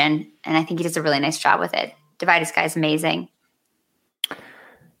narration. And I think he does a really nice job with it. Divided Sky is amazing.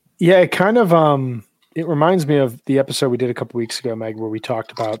 Yeah. It kind of, it reminds me of the episode we did a couple weeks ago, Meg, where we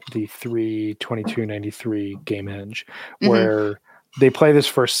talked about the 3/22/93 Gamehenge, where they play this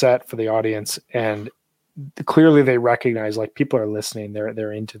first set for the audience and clearly they recognize, like, people are listening.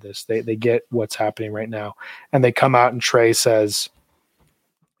 They're into this. They get what's happening right now. And they come out and Trey says,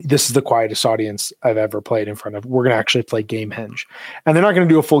 this is the quietest audience I've ever played in front of. We're going to actually play Gamehenge. And they're not going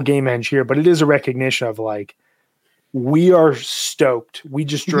to do a full Gamehenge here, but it is a recognition of, like, we are stoked. We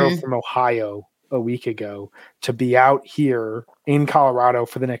just drove from Ohio a week ago to be out here in Colorado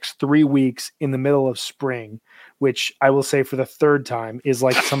for the next 3 weeks in the middle of spring, which I will say for the third time is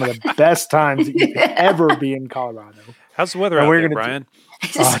like some of the best times that you could ever be in Colorado. How's the weather out there, Brian?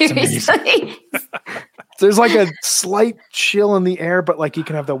 It's amazing. There's like a slight chill in the air, but like you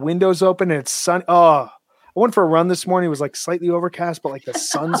can have the windows open and it's sun. Oh, I went for a run this morning. It was like slightly overcast, but like the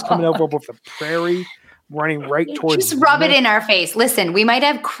sun's coming over the prairie, running right towards. Just rub it in our face. Listen, we might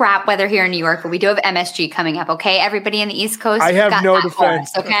have crap weather here in New York, but we do have MSG coming up. Okay, everybody in the East Coast. I have no defense.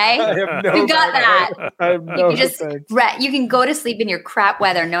 Okay, I have no. You got that. I have no defense. You can go to sleep in your crap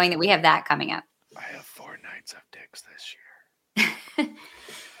weather, knowing that we have that coming up. I have 4 nights of dicks this year.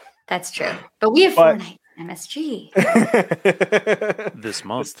 That's true, but we have 4 nights MSG this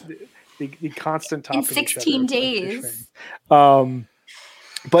month. The constant topic in 16 days.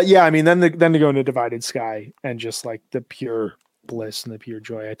 But yeah, I mean, then to go into Divided Sky and just like the pure bliss and the pure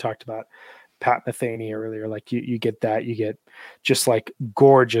joy. I talked about Pat Metheny earlier. Like you get that, you get just like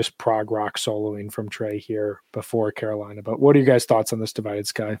gorgeous prog rock soloing from Trey here before Carolina. But what are you guys' thoughts on this Divided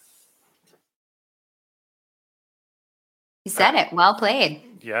Sky? You said it. Well played.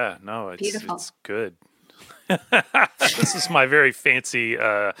 Yeah, no, Beautiful. It's good. This is my very fancy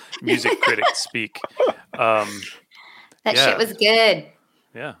music critic speak. That shit was good.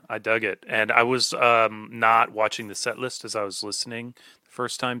 Yeah, I dug it. And I was not watching the set list as I was listening the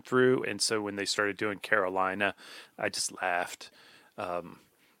first time through. And so when they started doing Carolina, I just laughed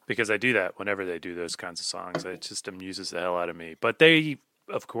because I do that whenever they do those kinds of songs. It just amuses the hell out of me. But they,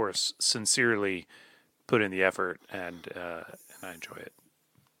 of course, sincerely put in the effort, and I enjoy it.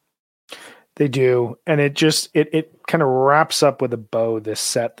 They do. And it kind of wraps up with a bow, this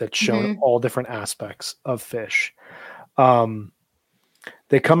set that's shown all different aspects of Phish.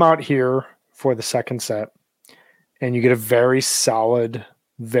 They come out here for the second set and you get a very solid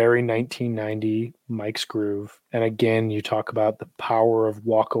very 1990 Mike's Groove. And again, you talk about the power of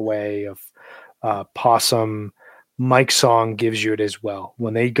Walk Away, of Possum. Mike's song gives you it as well.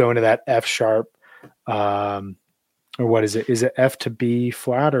 When they go into that F sharp, or what is it? Is it F to B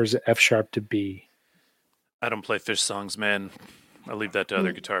flat or is it F sharp to B? I don't play Phish songs, man. I leave that to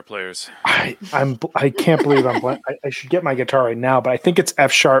other guitar players. I can't believe I should get my guitar right now, but I think it's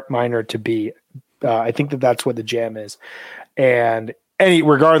F sharp minor to B. I think that's what the jam is. And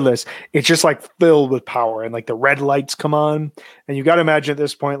regardless, it's just like filled with power, and like the red lights come on, and you got to imagine at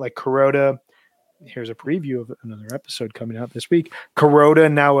this point, like Kuroda. Here's a preview of another episode coming out this week.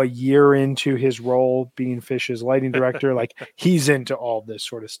 Kuroda, now a year into his role being Phish's lighting director, like he's into all this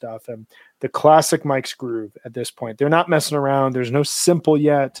sort of stuff. And the classic Mike's Groove at this point, they're not messing around. There's no simple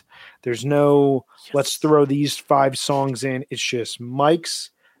yet. There's no, let's throw these 5 songs in. It's just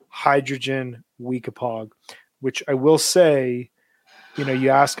Mike's, Hydrogen, Weekapog, which I will say, you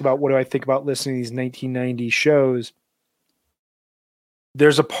ask about what do I think about listening to these 1990 shows.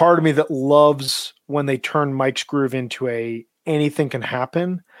 There's a part of me that loves when they turn Mike's Groove into anything can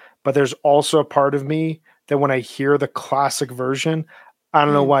happen, but there's also a part of me that when I hear the classic version, I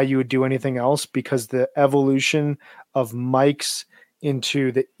don't know why you would do anything else, because the evolution of Mike's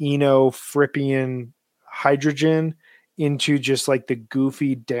into the Eno Frippian Hydrogen into just like the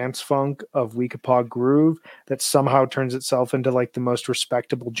goofy dance funk of Weekapog Groove that somehow turns itself into like the most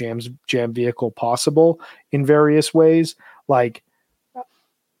respectable jam vehicle possible in various ways. Like,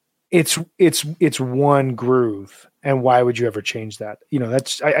 it's one groove, and why would you ever change that?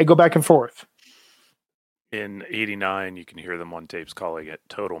 That's I go back and forth. In '89, you can hear them on tapes calling it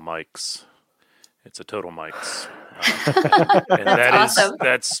Total Mics. It's a Total Mics, and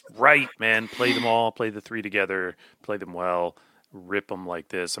that's right, man. Play them all, play the 3 together, play them well, rip them like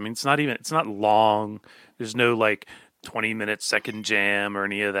this. I mean, it's not long. There's no like 20-minute second jam or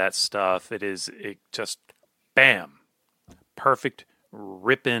any of that stuff. It just bam, perfect.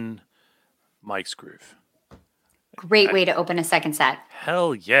 Rippin' Mike's Groove. Great way to open a second set.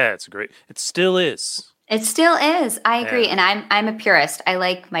 Hell yeah, it's great. It still is. It still is. I agree, and I'm a purist. I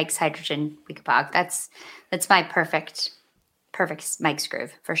like Mike's Hydrogen Weekapog. That's my perfect Mike's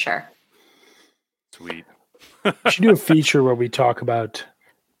Groove for sure. Sweet. We should do a feature where we talk about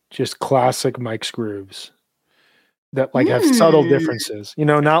just classic Mike's Grooves that like have subtle differences,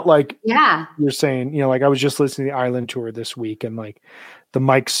 not like you're saying, like I was just listening to the Island Tour this week, and like the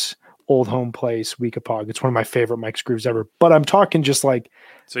Mike's Old Home Place, Weekapog, it's one of my favorite Mike's Grooves ever, but I'm talking just like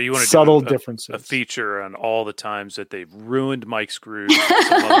so you want to subtle do differences. A feature on all the times that they've ruined Mike's Grooves with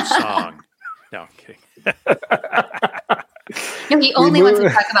some other song. No, I'm kidding. No, he only wants to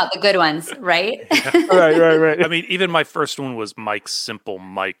talk about the good ones, right? Right. I mean, even my first one was Mike's Simple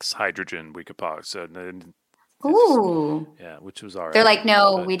Mike's Hydrogen Weekapog. So ooh. Yeah, which was all right. They're like,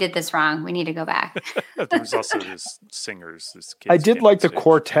 no, we did this wrong. We need to go back. There was also this singers. I did like the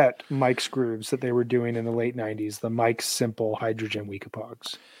quartet Mike's Grooves that they were doing in the late 90s, the Mike's Simple Hydrogen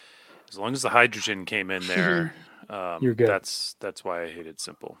Weekapogs. As long as the hydrogen came in there, you're good. That's why I hated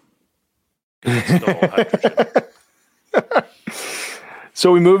Simple. It's the whole hydrogen.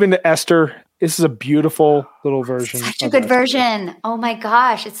 So we move into Esther. This is a beautiful little version. Such a good version. Oh my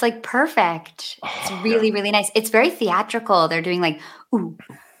gosh. It's like perfect. It's really, really nice. It's very theatrical. They're doing like, ooh,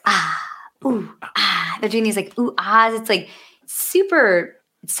 ah. They're doing these like, ooh, ahs. It's like super,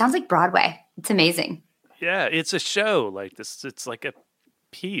 it sounds like Broadway. It's amazing. Yeah, it's a show like this. It's like a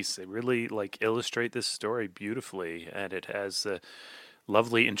piece. They really like illustrate this story beautifully. And it has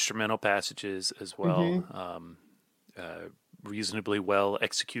lovely instrumental passages as well. Reasonably well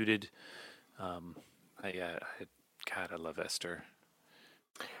executed. I love Esther.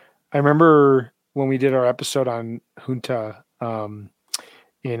 I remember when we did our episode on Junta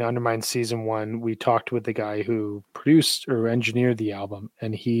in Undermine Season 1, we talked with the guy who produced or engineered the album,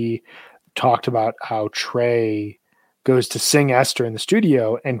 and he talked about how Trey goes to sing Esther in the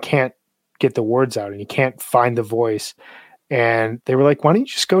studio and can't get the words out, and he can't find the voice. And they were like, why don't you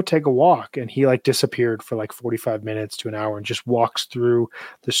just go take a walk? And he like disappeared for like 45 minutes to an hour and just walks through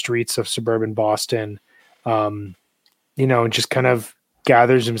the streets of suburban Boston, and just kind of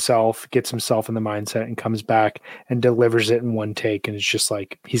gathers himself, gets himself in the mindset, and comes back and delivers it in one take. And it's just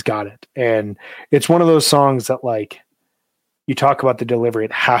like, he's got it. And it's one of those songs that like, you talk about the delivery,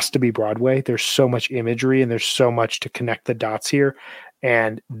 it has to be Broadway. There's so much imagery and there's so much to connect the dots here.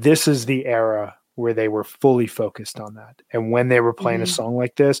 And this is the era where they were fully focused on that. And when they were playing a song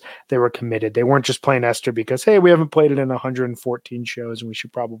like this, they were committed. They weren't just playing Esther because, hey, we haven't played it in 114 shows and we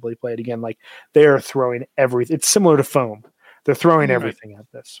should probably play it again. Like they are throwing everything. It's similar to Foam. They're throwing everything at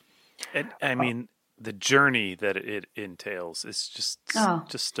this. And I mean, the journey that it entails is just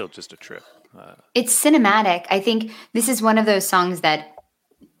still just a trip. It's cinematic. I think this is one of those songs that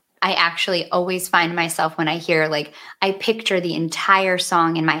I actually always find myself when I hear, like, I picture the entire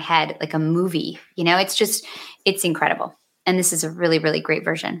song in my head like a movie. It's incredible. And this is a really, really great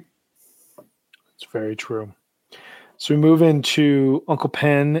version. It's very true. So we move into Uncle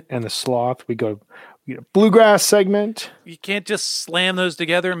Pen and the Sloth. We go bluegrass segment. You can't just slam those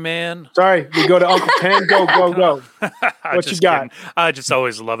together, man. Sorry, we go to Uncle Pen. Go. What you got? Kidding. I just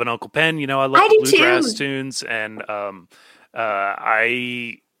always love an Uncle Pen. I love bluegrass tunes, and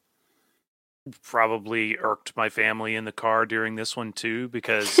I probably irked my family in the car during this one too,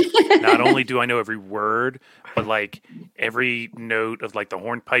 because not only do I know every word, but like every note of like the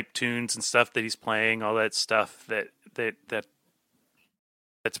hornpipe tunes and stuff that he's playing, all that stuff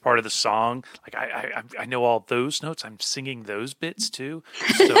that's part of the song. Like I know all those notes. I'm singing those bits too.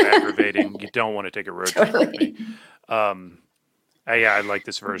 It's so aggravating. You don't want to take a road trip with me. I like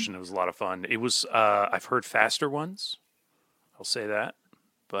this version. It was a lot of fun. It was. I've heard faster ones. I'll say that,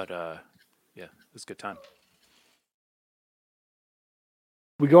 but it was a good time.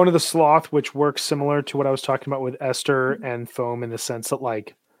 We go into the Sloth, which works similar to what I was talking about with Esther and Foam, in the sense that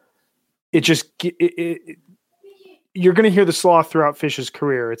like you're going to hear the Sloth throughout Phish's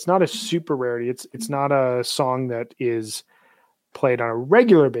career. It's not a super rarity. It's not a song that is played on a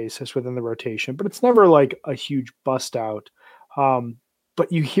regular basis within the rotation, but it's never like a huge bust out. But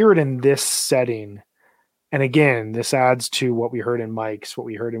you hear it in this setting. And again, this adds to what we heard in Mike's, what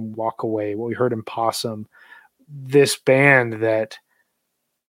we heard in Walk Away, what we heard in Possum. This band that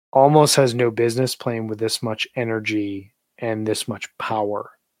almost has no business playing with this much energy and this much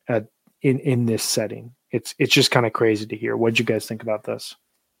power in this setting. It's just kind of crazy to hear. What'd you guys think about this?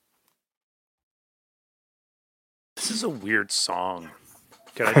 This is a weird song.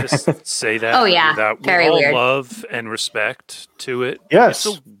 Can I just say that? Oh, yeah. Very all weird. Love and respect to it. Yes.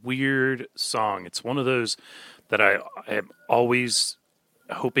 It's a weird song. It's one of those that I am always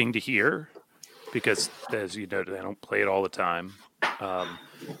hoping to hear because, as you know, they don't play it all the time.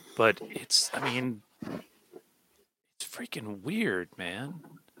 But it's freaking weird, man.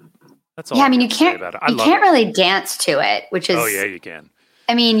 That's all. Yeah, I you say about it. You can't really dance to it, which is. Oh yeah, you can.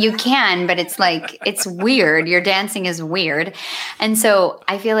 You can, but it's like, it's weird. Your dancing is weird. And so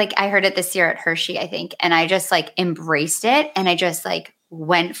I feel like I heard it this year at Hershey, I think, and I just like embraced it and I just like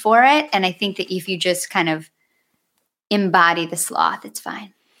went for it. And I think that if you just kind of embody the sloth, it's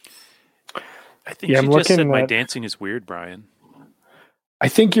fine. I think you just said my dancing is weird, Brian. I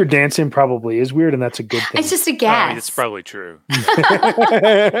think your dancing probably is weird, and that's a good thing. It's just a guess. It's probably true.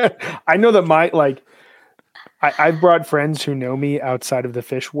 I know that I've brought friends who know me outside of the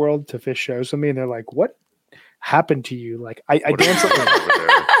Phish world to Phish shows with me, and they're like, "What happened to you?" Like, I dance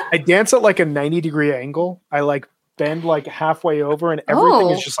at like a 90-degree angle. I like bend like halfway over, and everything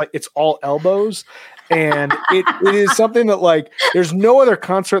is just like it's all elbows. And it is something that like there's no other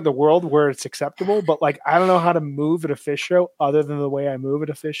concert in the world where it's acceptable, but like I don't know how to move at a Phish show other than the way I move at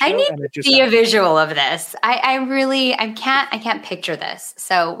a Phish show. I need to see a visual of this. I can't picture this.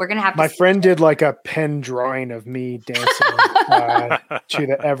 So we're gonna have to. My friend did like a pen drawing of me dancing to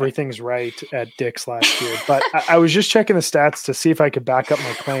the Everything's Right at Dick's last year. But I was just checking the stats to see if I could back up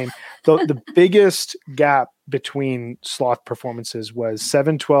my claim. The biggest gap between sloth performances was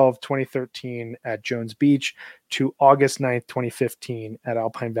 7/12/2013 at Jones Beach to August 9th, 2015 at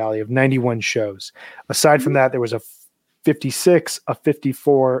Alpine Valley of 91 shows. Aside from that, there was a 56, a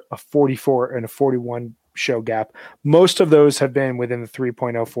 54, a 44, and a 41 show gap. Most of those have been within the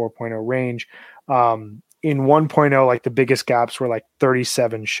 3.0, 4.0 range. In 1.0, like the biggest gaps were like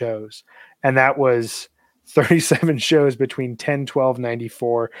 37 shows. And that was 37 shows between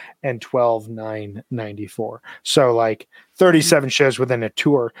 10/12/94 and 12/9/94. So like 37 shows within a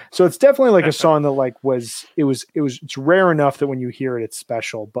tour. So it's definitely like a song that like it's rare enough that when you hear it, it's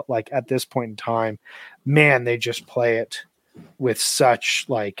special. But like at this point in time, man, they just play it with such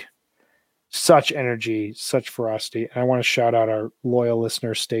energy, such ferocity. And I want to shout out our loyal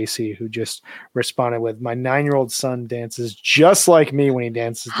listener, Stacy, who just responded with, "My 9-year-old son dances just like me when he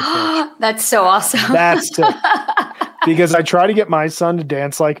dances to Phish." That's so awesome. That's it. Because I try to get my son to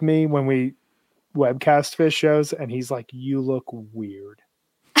dance like me when we webcast Phish shows, and he's like, "You look weird."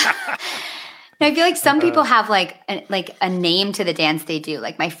 I feel like some people have like a name to the dance they do.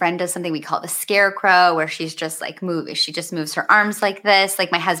 Like my friend does something we call the scarecrow, where she's just like she just moves her arms like this.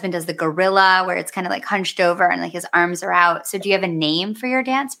 Like my husband does the gorilla, where it's kind of like hunched over and like his arms are out. So do you have a name for your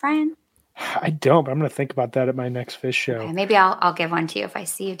dance, Brian? I don't, but I'm going to think about that at my next Phish show. Okay, maybe I'll give one to you if I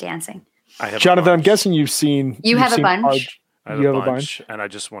see you dancing. Jonathan, I'm guessing you've seen. You have a bunch? I You have have a bunch, and I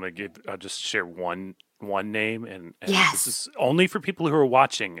just want to I'll just share one name, and Yes. this is only for people who are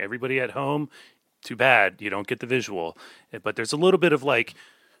watching. Everybody at home, too bad you don't get the visual, but there's a little bit of like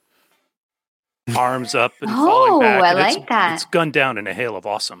arms up and falling back. I And like that. It's gunned down in a hail of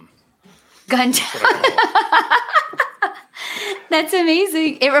awesome. Gun. That's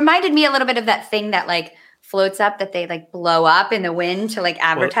amazing. It reminded me a little bit of that thing that like floats up that they like blow up in the wind to like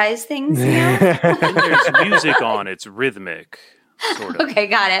advertise things. You know? When there's music on, it's rhythmic, sort of. Okay,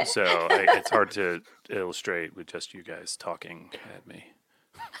 got it. So it's hard to illustrate with just you guys talking at me.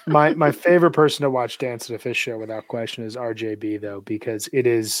 My favorite person to watch dance at a Phish show without question is RJB though, because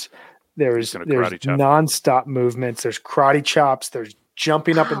there's nonstop movements. There's karate chops. There's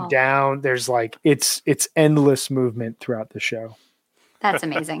jumping up and down. There's like it's endless movement throughout the show. That's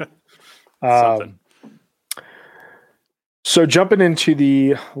amazing. Something. So jumping into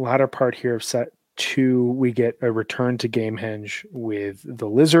the latter part here of set 2, we get a return to Gamehenge with the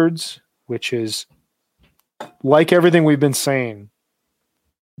Lizards, which is like everything we've been saying.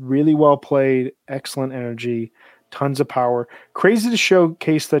 Really well played, excellent energy, tons of power. Crazy to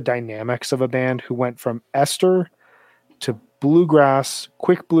showcase the dynamics of a band who went from Esther to bluegrass,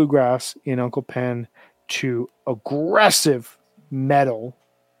 quick bluegrass in Uncle Pen to aggressive metal-esque,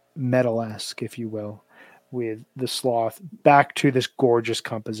 if you will, with the Sloth, back to this gorgeous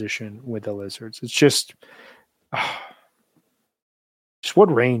composition with the Lizards. It's just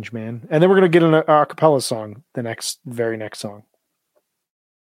what range, man. And then we're going to get an a cappella song, the very next song.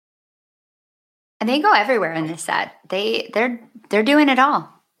 And they go everywhere in this set. They're doing it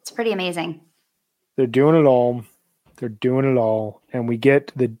all. It's pretty amazing. They're doing it all. They're doing it all. And we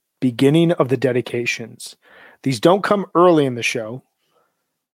get the beginning of the dedications. These don't come early in the show.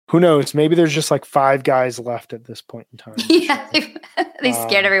 Who knows? Maybe there's just like 5 guys left at this point in time. Yeah, they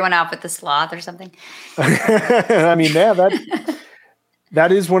scared everyone off with the sloth or something. I mean, yeah,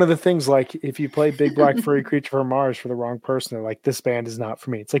 that is one of the things. Like, if you play Big Black Furry Creature from Mars for the wrong person, they're like, this band is not for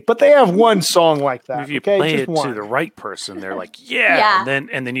me. It's like, but they have one song like that. If you play it to the right person, they're like, yeah.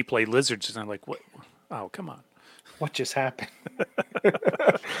 And then you play Lizards, and I'm like, what? Oh, come on. What just happened?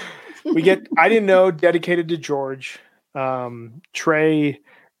 I didn't know, dedicated to George. Trey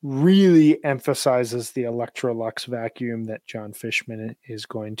really emphasizes the Electrolux vacuum that John Fishman is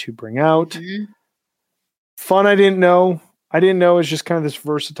going to bring out. Mm-hmm. Fun, I didn't know. It's just kind of this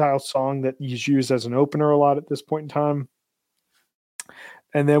versatile song that he's used as an opener a lot at this point in time.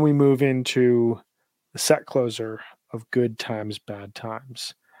 And then we move into the set closer of Good Times, Bad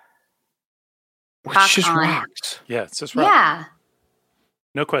Times. Which just rocks. Yeah, it's just rock. Yeah.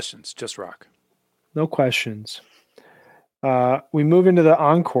 No questions, just rock. No questions. We move into the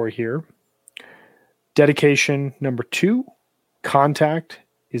encore here. Dedication number 2, Contact,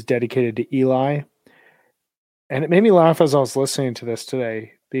 is dedicated to Eli. And it made me laugh as I was listening to this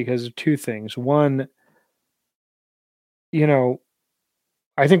today because of 2 things. One, I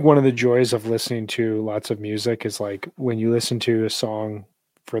think one of the joys of listening to lots of music is like when you listen to a song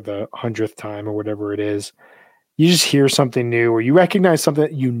for the 100th time or whatever it is, you just hear something new or you recognize something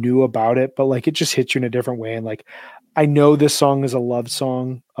that you knew about it, but like it just hits you in a different way. And like, I know this song is a love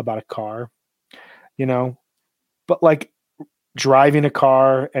song about a car, but like driving a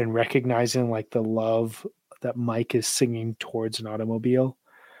car and recognizing like the love that Mike is singing towards an automobile.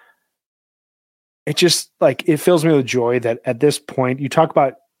 It just like, it fills me with joy that at this point you talk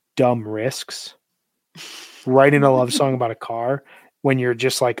about dumb risks, writing a love song about a car when you're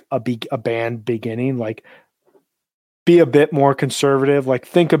just like a band beginning, like be a bit more conservative, like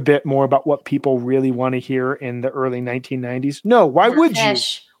think a bit more about what people really want to hear in the early 1990s. No, why would you?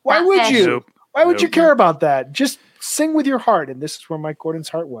 Why would you? Why would you care about that? Just sing with your heart. And this is where Mike Gordon's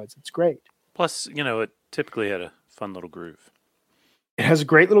heart was. It's great. Plus, it typically had a fun little groove. It has a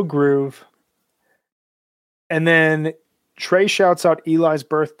great little groove. And then Trey shouts out Eli's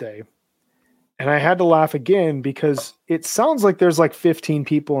birthday. And I had to laugh again because it sounds like there's like 15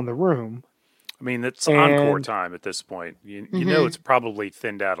 people in the room. I mean, it's encore time at this point. You know it's probably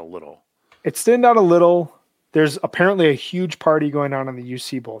thinned out a little. It's thinned out a little. There's apparently a huge party going on the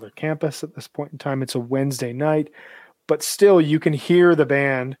UC Boulder campus at this point in time. It's a Wednesday night. But still, you can hear the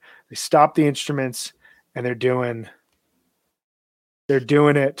band. They stop the instruments, and they're doing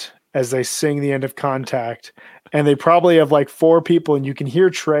it as they sing the end of Contact. And they probably have like 4 people, and you can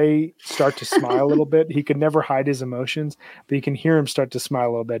hear Trey start to smile a little bit. He could never hide his emotions, but you can hear him start to smile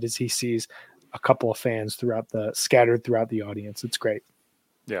a little bit as he sees a couple of fans scattered throughout the audience. It's great.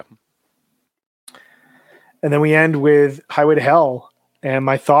 Yeah. And then we end with Highway to Hell. And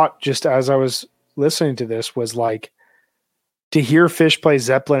my thought just as I was listening to this was like, to hear Phish play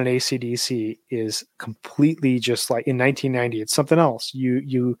Zeppelin and AC/DC is completely just like in 1990. It's something else.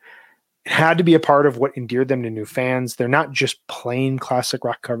 You had to be a part of what endeared them to new fans. They're not just playing classic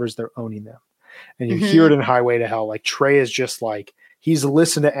rock covers; they're owning them. And you hear it in Highway to Hell. Like Trey is just like, he's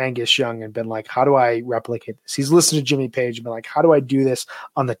listened to Angus Young and been like, how do I replicate this? He's listened to Jimmy Page and been like, how do I do this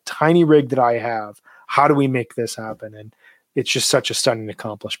on the tiny rig that I have? How do we make this happen? And it's just such a stunning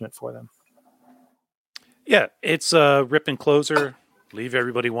accomplishment for them. Yeah, it's a rip and closer, leave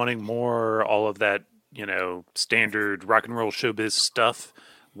everybody wanting more, all of that, standard rock and roll showbiz stuff.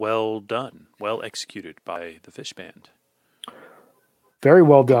 Well done, well executed by the Phish band. Very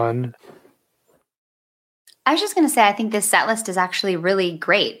well done. I was just going to say, I think this set list is actually really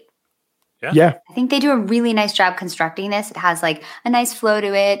great. Yeah. I think they do a really nice job constructing this. It has like a nice flow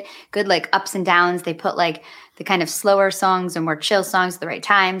to it, good like ups and downs. They put like the kind of slower songs and more chill songs at the right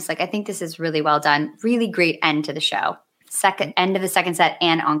times. Like I think this is really well done. Really great end to the show. End of the second set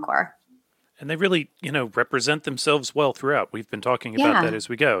and encore. And they really, represent themselves well throughout. We've been talking about that as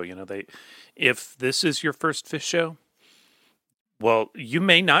we go. If this is your first Phish show, well, you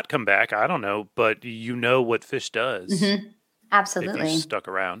may not come back. I don't know, but you know what Phish does. Mm-hmm. Absolutely. If you stuck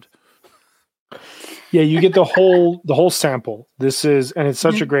around. Yeah, you get the whole sample. This is, and it's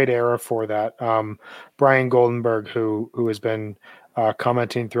such a great era for that. Brian Goldenberg, who has been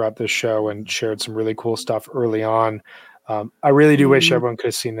commenting throughout this show and shared some really cool stuff early on. I really do wish everyone could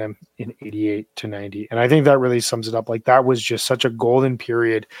have seen them in 88 to 90. And I think that really sums it up. Like that was just such a golden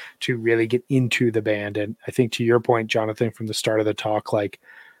period to really get into the band. And I think to your point, Jonathan, from the start of the talk, like,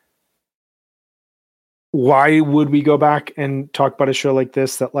 why would we go back and talk about a show like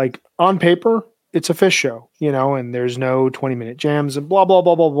this that like on paper, it's a Phish show, and there's no 20-minute jams and blah, blah,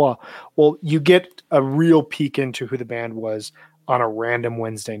 blah, blah, blah. Well, you get a real peek into who the band was on a random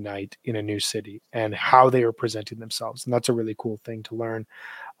Wednesday night in a new city and how they were presenting themselves. And that's a really cool thing to learn.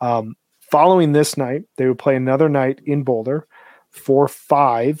 Following this night, they would play another night in Boulder for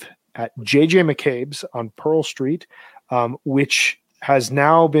 5 at JJ McCabe's on Pearl Street, which has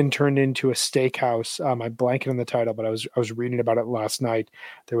now been turned into a steakhouse. I blanked on the title, but I was reading about it last night.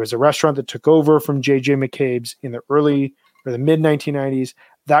 There was a restaurant that took over from JJ McCabe's in the mid 1990s.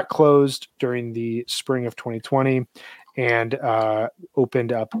 That closed during the spring of 2020 and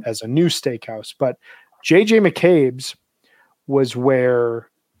opened up as a new steakhouse. But JJ McCabe's was where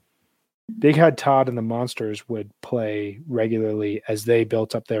Big Head Todd and the Monsters would play regularly as they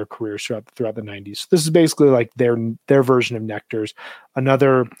built up their careers throughout the 90s. This is basically like their version of Nectar's,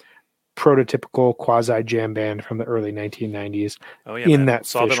 another prototypical quasi jam band from the early 1990s. Oh yeah, in that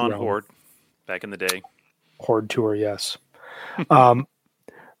saw Phish them on realm. Horde back in the day. Horde tour, yes.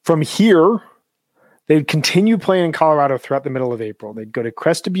 From here, they'd continue playing in Colorado throughout the middle of April. They'd go to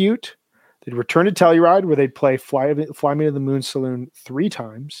Crested Butte. They'd return to Telluride, where they'd play Fly Me to the Moon Saloon 3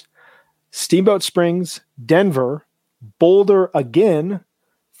 times. Steamboat Springs, Denver, Boulder again,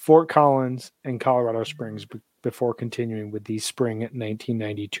 Fort Collins, and Colorado Springs before continuing with the spring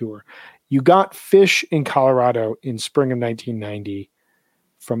 1990 tour. You got Phish in Colorado in spring of 1990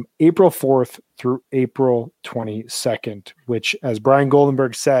 from April 4th through April 22nd, which, as Brian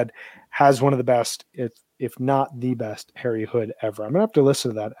Goldenberg said, has one of the best, if not the best, Harry Hood ever. I'm going to have to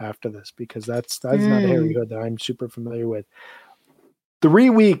listen to that after this because that's not a Harry Hood that I'm super familiar with. 3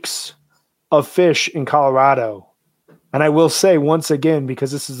 weeks of Phish in Colorado. And I will say once again,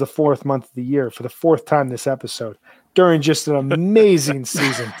 because this is the 4th month of the year, for the 4th time this episode, during just an amazing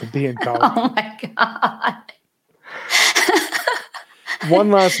season to be in Colorado. Oh my God.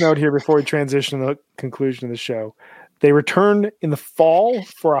 One last note here before we transition to the conclusion of the show. They return in the fall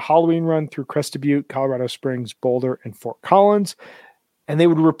for a Halloween run through Crested Butte, Colorado Springs, Boulder, and Fort Collins. And they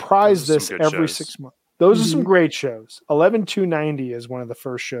would reprise this every 6 months. Those are some great shows. 11-290 is one of the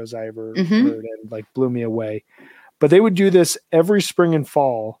first shows I ever heard and like blew me away. But they would do this every spring and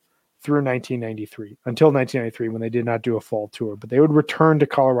fall through 1993, until 1993 when they did not do a fall tour. But they would return to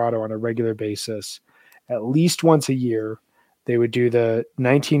Colorado on a regular basis at least once a year. They would do the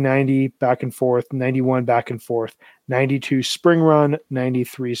 1990 back and forth, 91 back and forth, 92 spring run,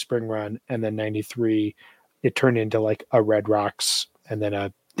 93 spring run, and then 93 it turned into like a Red Rocks and then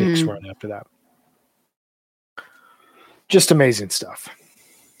a Dick's run after that. Just amazing stuff.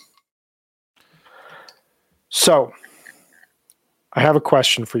 So I have a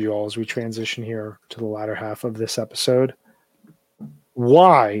question for you all as we transition here to the latter half of this episode.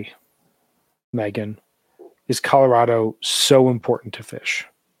 Why, Megan, is Colorado so important to Phish?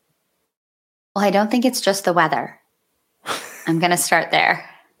 Well, I don't think it's just the weather. I'm going to start there.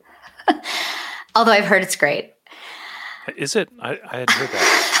 Although I've heard it's great. Is it? I hadn't heard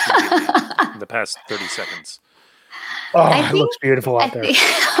that in the past 30 seconds. Oh, it looks beautiful out there.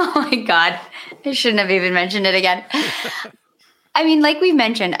 Oh my God. I shouldn't have even mentioned it again. I mean, like we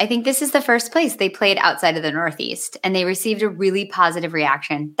mentioned, I think this is the first place they played outside of the Northeast, and they received a really positive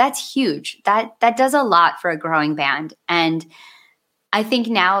reaction. That's huge. That does a lot for a growing band. And I think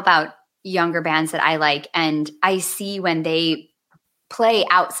now about younger bands that I like, and I see when they play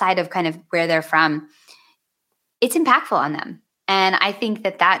outside of kind of where they're from, it's impactful on them. And I think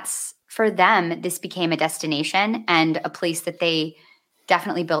that that's, for them, this became a destination and a place that they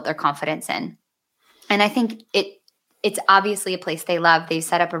definitely built their confidence in. And I think it's obviously a place they love. They've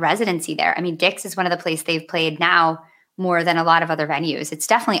set up a residency there. I mean, Dick's is one of the places they've played now more than a lot of other venues. It's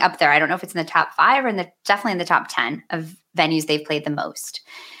definitely up there. I don't know if it's in the top 5 or definitely in the top 10 of venues they've played the most.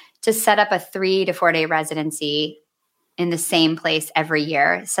 To set up a 3 to 4 day residency in the same place every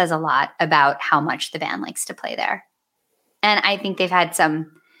year says a lot about how much the band likes to play there. And I think they've had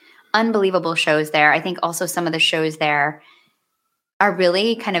some unbelievable shows there. I think also some of the shows there are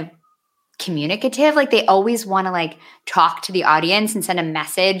really kind of communicative. Like they always want to like talk to the audience and send a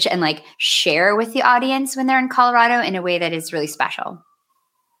message and like share with the audience when they're in Colorado in a way that is really special.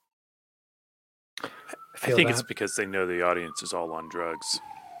 I think it's because they know the audience is all on drugs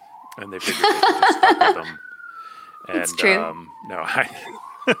and they figure they can just fuck with them. And, it's true. No, I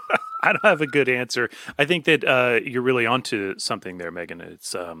don't have a good answer. I think that you're really onto something there, Megan.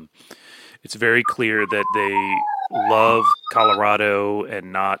 It's very clear that they love Colorado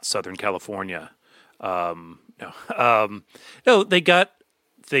and not Southern California. No, they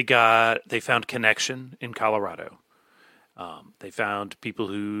found connection in Colorado. They found people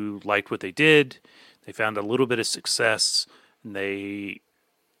who liked what they did. They found a little bit of success, and they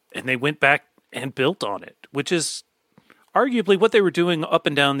went back and built on it, which is arguably what they were doing up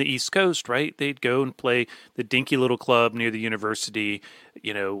and down the East Coast, right? They'd go and play the dinky little club near the university,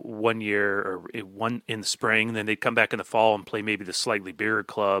 1 year or one in the spring, and then they'd come back in the fall and play maybe the slightly bigger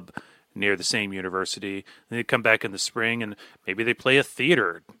club near the same university. And they'd come back in the spring and maybe they play a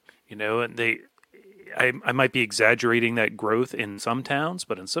theater, and I might be exaggerating that growth in some towns,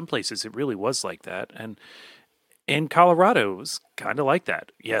 but in some places it really was like that. And in Colorado, it was kind of like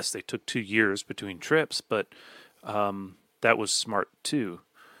that. Yes, they took 2 years between trips, but that was smart too.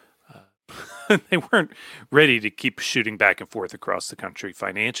 They weren't ready to keep shooting back and forth across the country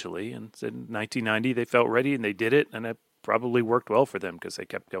financially. And in 1990, they felt ready and they did it. And it probably worked well for them because they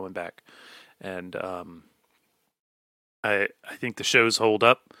kept going back. And I think the shows hold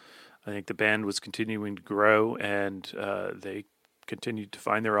up. I think the band was continuing to grow, and they continued to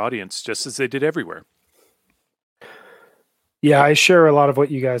find their audience just as they did everywhere. Yeah, I share a lot of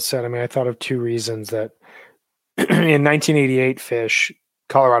what you guys said. I mean, I thought of 2 reasons that in 1988, Phish,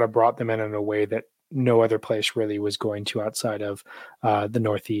 Colorado brought them in a way that no other place really was going to outside of the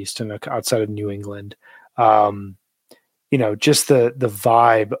Northeast and outside of New England. Just the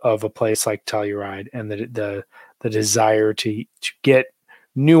vibe of a place like Telluride and the desire to get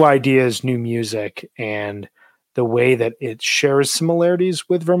new ideas, new music, and the way that it shares similarities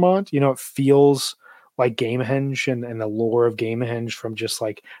with Vermont. It feels like Gamehenge and the lore of Gamehenge from just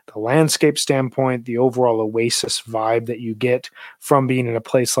like the landscape standpoint, the overall oasis vibe that you get from being in a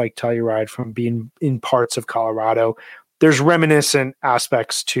place like Telluride, from being in parts of Colorado. There's reminiscent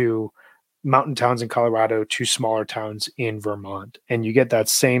aspects to mountain towns in Colorado to smaller towns in Vermont. And you get that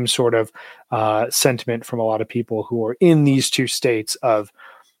same sort of sentiment from a lot of people who are in these 2 states of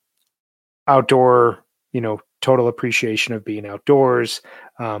outdoor, total appreciation of being outdoors,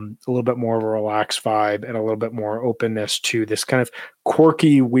 a little bit more of a relaxed vibe and a little bit more openness to this kind of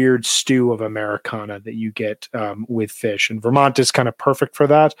quirky, weird stew of Americana that you get with Phish. And Vermont is kind of perfect for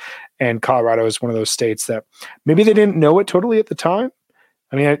that. And Colorado is one of those states that maybe they didn't know it totally at the time.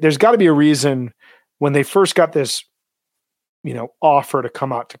 I mean, there's got to be a reason when they first got this, offer to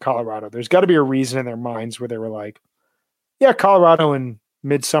come out to Colorado. There's got to be a reason in their minds where they were like, yeah, Colorado in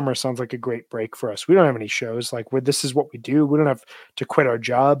midsummer sounds like a great break for us. We don't have any shows. Like, this is what we do. We don't have to quit our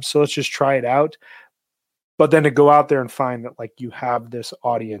jobs. So let's just try it out. But then to go out there and find that like you have this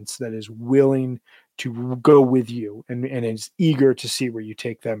audience that is willing to go with you and is eager to see where you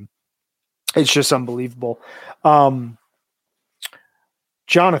take them. It's just unbelievable.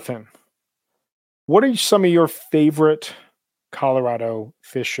 Jonathan, what are some of your favorite Colorado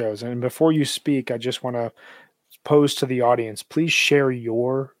Phish shows? And before you speak, I just want to pose to the audience, please share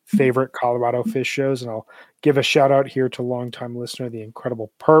your favorite Colorado Phish shows. And I'll give a shout out here to longtime listener, the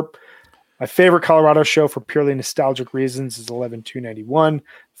Incredible Perp. My favorite Colorado show for purely nostalgic reasons is 11-291.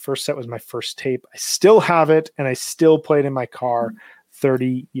 First set was my first tape. I still have it, and I still play it in my car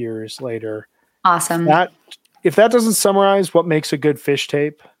 30 years later. Awesome. If that doesn't summarize what makes a good Phish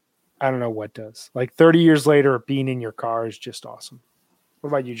tape, I don't know what does. Like 30 years later, being in your car is just awesome. What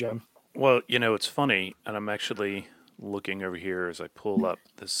about you, Jem? Well, it's funny, and I'm actually looking over here as I pull up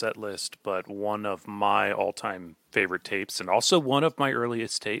the set list, but one of my all-time favorite tapes, and also one of my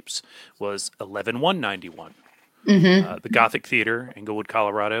earliest tapes, was 11/1/91. The Gothic Theater, Inglewood,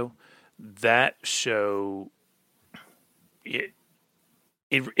 Colorado. That show,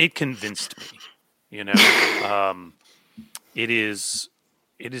 it convinced me. It is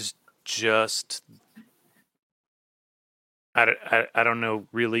just. I don't know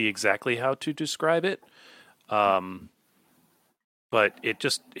really exactly how to describe it, but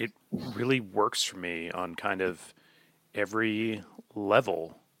it really works for me on kind of every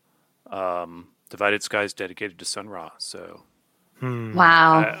level. Divided Skies dedicated to Sun Ra, so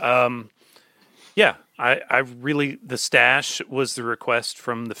Wow. I really, the Stash was the request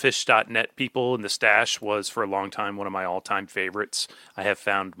from the Phish.net people, and the Stash was for a long time one of my all-time favorites. I have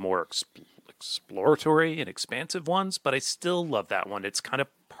found more exploratory and expansive ones, but I still love that one. It's kind of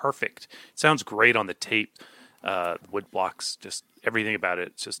perfect. It sounds great on the tape. Wood blocks, just everything about it,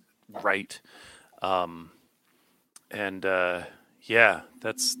 it's just right. That's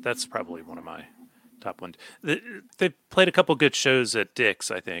probably one of my top ones. They played a couple good shows at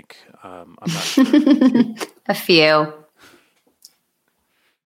Dick's, I think. I'm not sure. A few.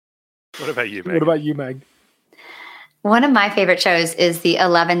 What about you, Meg? What about you, Meg? One of my favorite shows is the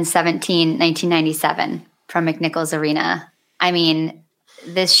 11/17/1997 from McNichols Arena. I mean,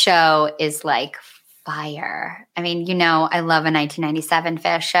 this show is like fire. I mean, I love a 1997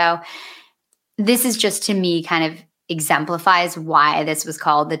 Phish show. This is just, to me, kind of exemplifies why this was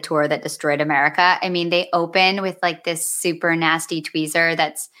called the tour that destroyed America. I mean, they open with like this super nasty tweezer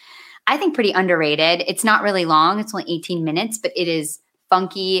that's, I think, pretty underrated. It's not really long. It's only 18 minutes, but it is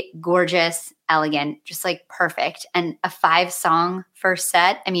funky, gorgeous, elegant, just like perfect. And a 5-song first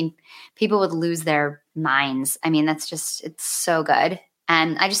set. I mean, people would lose their minds. I mean, it's so good.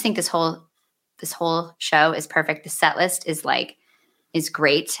 And I just think this whole show is perfect. The set list is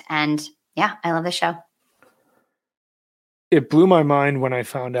great. And yeah, I love the show. It blew my mind when I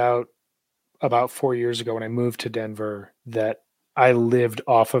found out about 4 years ago when I moved to Denver that I lived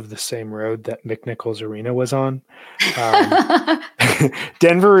off of the same road that McNichols Arena was on.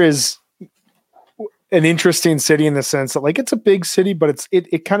 Denver is an interesting city in the sense that, like, it's a big city, but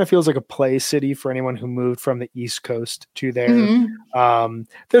it kind of feels like a play city for anyone who moved from the East Coast to there. Mm-hmm.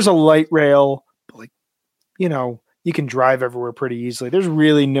 There's a light rail, but you can drive everywhere pretty easily. There's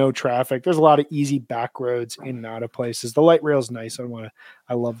really no traffic. There's a lot of easy back roads in and out of places. The light rail is nice. I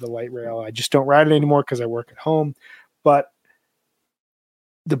love the light rail. I just don't ride it anymore because I work at home. But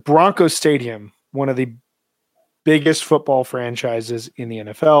the Broncos Stadium, one of the biggest football franchises in the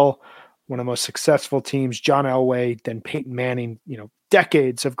NFL, one of the most successful teams, John Elway, then Peyton Manning,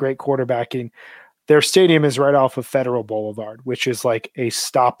 decades of great quarterbacking. Their stadium is right off of Federal Boulevard, which is like a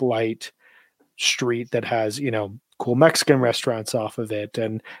stoplight street that has, cool Mexican restaurants off of it,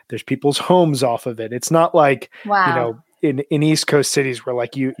 and there's people's homes off of it. It's not like, wow. In East Coast cities where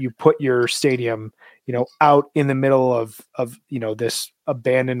like you put your stadium, out in the middle of this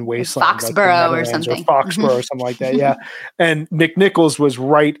abandoned wasteland, Foxborough like or something. Foxborough or something like that. Yeah. And McNichols was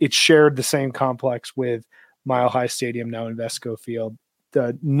right. It shared the same complex with Mile High Stadium, now Invesco Field.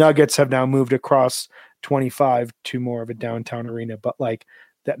 The Nuggets have now moved across 25 to more of a downtown arena, but like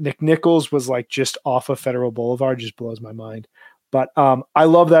that McNichols was like just off of Federal Boulevard just blows my mind. But I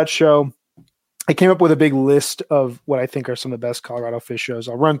love that show. I came up with a big list of what I think are some of the best Colorado Phish shows.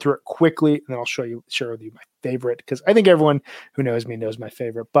 I'll run through it quickly and then I'll share with you my favorite, because I think everyone who knows me knows my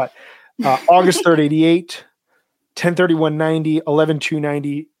favorite. But August 3rd, 88, 10/31/90,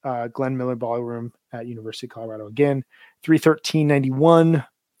 11/2/90, Glenn Miller Ballroom at University of Colorado again, 3/13/91,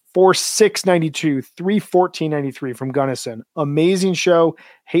 4/6/92, 3/14/93 from Gunnison. Amazing show.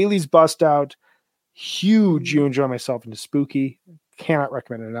 Haley's Bust Out. Huge. You enjoy myself into Spooky. Cannot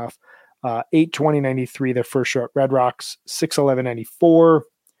recommend it enough. 8/20/93, their first show at Red Rocks. 6/11/94.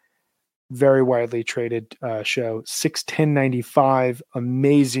 Very widely traded show. 6/10/95.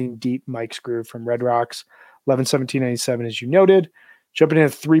 Amazing deep Mike's Groove from Red Rocks. 11/17/97, as you noted. Jumping in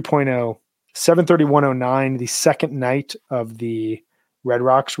at 3.0. 7/31/09, the second night of the Red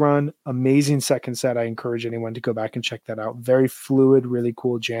Rocks run. Amazing second set. I encourage anyone to go back and check that out. Very fluid, really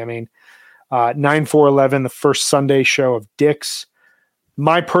cool jamming. 9/4/11, the first Sunday show of Dick's.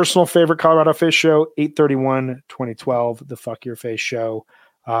 My personal favorite Colorado Phish show, 8/31/2012, the Fuck Your Face show.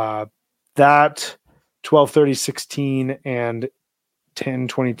 That 12/30/16 and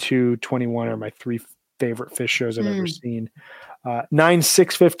 10/22/21 are my three favorite Phish shows I've ever seen.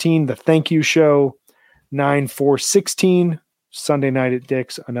 9/6/15, the Thank You show. 9/4/16, Sunday night at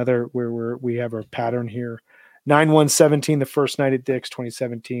Dick's, another where we have our pattern here. 9/1/17, the first night at Dick's,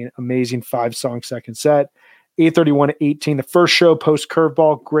 2017. Amazing 5-song second set. 8/31/18, the first show post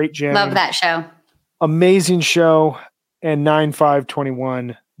curveball. Great jam. Love that show. Amazing show. And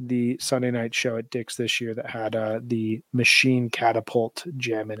 9/5/21, the Sunday night show at Dick's this year that had the Machine Catapult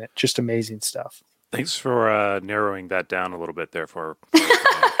jam in it. Just amazing stuff. Thanks for narrowing that down a little bit there for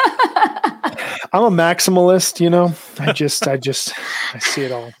I'm a maximalist, you know. I see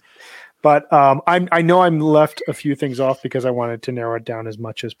it all. But I know I'm left a few things off because I wanted to narrow it down as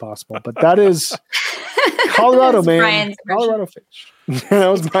much as possible. But that is Colorado, man. Colorado Phish. That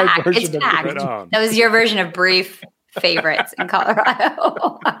was my version of it. That was your version of brief favorites in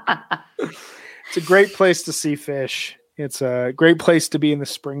Colorado. It's a great place to see Phish. It's a great place to be in the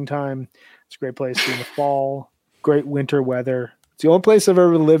springtime. It's a great place to be in the fall. Great winter weather. It's the only place I've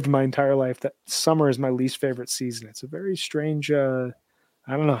ever lived my entire life that summer is my least favorite season. It's a very strange, I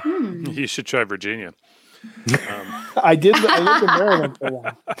don't know. You should try Virginia. I did. I lived in Maryland for a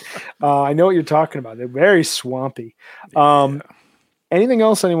while. I know what you're talking about. They're very swampy. Anything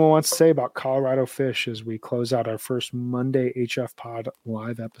else anyone wants to say about Colorado Phish as we close out our first Monday HF Pod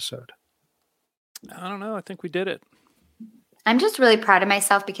live episode? I don't know. I think we did it. I'm just really proud of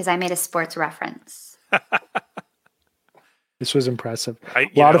myself because I made a sports reference. This was impressive. A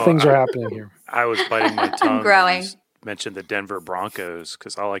lot of things are happening here. I was biting my tongue. I'm growing. Mentioned the Denver Broncos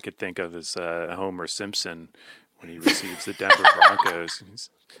because all I could think of is Homer Simpson when he receives the Denver Broncos.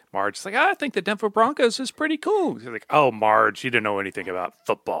 Marge's like, I think the Denver Broncos is pretty cool. He's like, oh, Marge, you didn't know anything about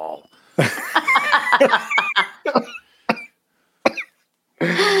football.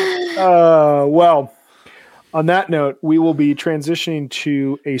 Well, on that note, we will be transitioning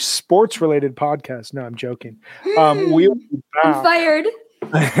to a sports-related podcast. No, I'm joking. We'll be back. I'm fired.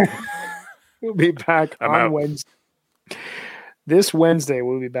 We'll be back on Wednesday. This Wednesday,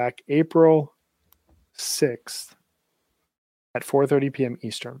 we'll be back April 6th at 4:30 p.m.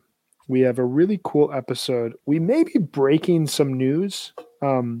 Eastern. We have a really cool episode. We may be breaking some news.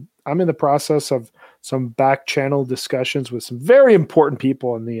 I'm in the process of some back channel discussions with some very important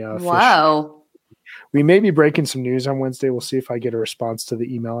people in the Wow. We may be breaking some news on Wednesday. We'll see if I get a response to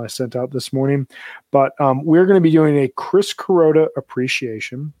the email I sent out this morning. But we're going to be doing a Chris Kuroda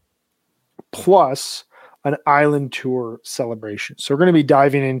appreciation plus an island tour celebration. So we're going to be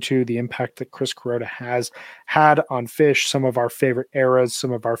diving into the impact that Chris Kuroda has had on Phish, some of our favorite eras,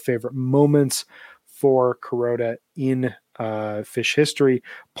 some of our favorite moments for Kuroda in Phish history.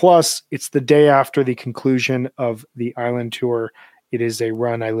 Plus, it's the day after the conclusion of the island tour. It is a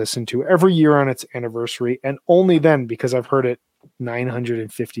run I listen to every year on its anniversary, and only then because I've heard it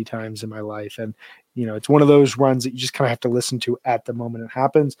 950 times in my life. And, you know, it's one of those runs that you just kind of have to listen to at the moment it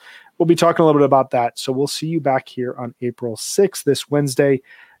happens. We'll be talking a little bit about that. So we'll see you back here on April 6th, this Wednesday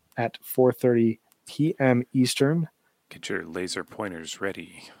at 4:30 p.m. Eastern. Get your laser pointers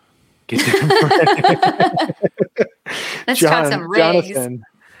ready. Let's talk some rigs. Jonathan,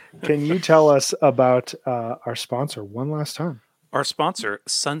 can you tell us about our sponsor one last time? Our sponsor,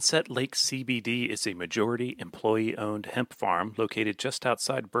 Sunset Lake CBD, is a majority employee-owned hemp farm located just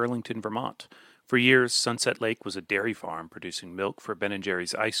outside Burlington, Vermont. For years, Sunset Lake was a dairy farm producing milk for Ben &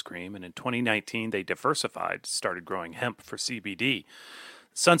 Jerry's ice cream, and in 2019 they diversified, started growing hemp for CBD.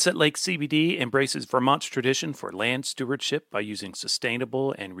 Sunset Lake CBD embraces Vermont's tradition for land stewardship by using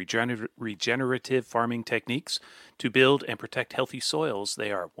sustainable and regenerative farming techniques. To build and protect healthy soils,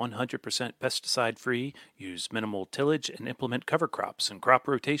 they are 100% pesticide-free, use minimal tillage, and implement cover crops and crop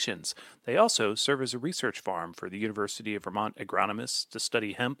rotations. They also serve as a research farm for the University of Vermont agronomists to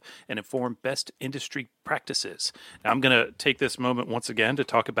study hemp and inform best industry practices. Now, I'm going to take this moment once again to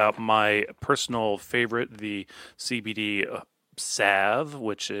talk about my personal favorite, the CBD salve,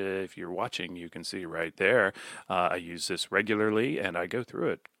 which if you're watching, you can see right there. I use this regularly, and I go through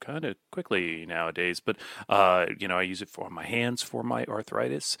it kind of quickly nowadays. But, I use it for my hands for my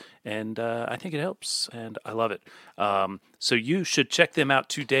arthritis, and I think it helps, and I love it. So you should check them out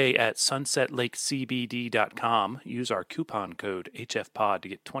today at sunsetlakecbd.com. Use our coupon code HFPOD to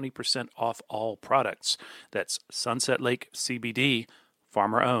get 20% off all products. That's Sunset Lake CBD,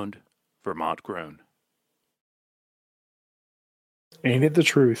 farmer-owned, Vermont-grown. Ain't it the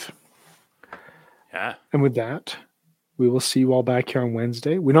truth? Yeah. And with that, we will see you all back here on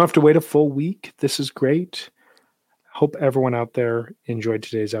Wednesday. We don't have to wait a full week. This is great. Hope everyone out there enjoyed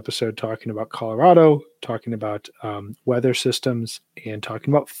today's episode talking about Colorado, talking about weather systems, and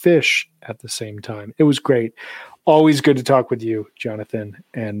talking about Phish at the same time. It was great. Always good to talk with you, Jonathan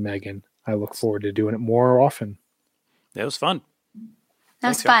and Megan. I look forward to doing it more often. It was fun. That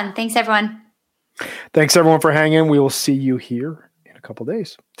was fun. Thanks, everyone. Thanks everyone for hanging. We will see you here in a couple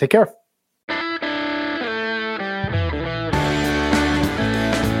days. Take care.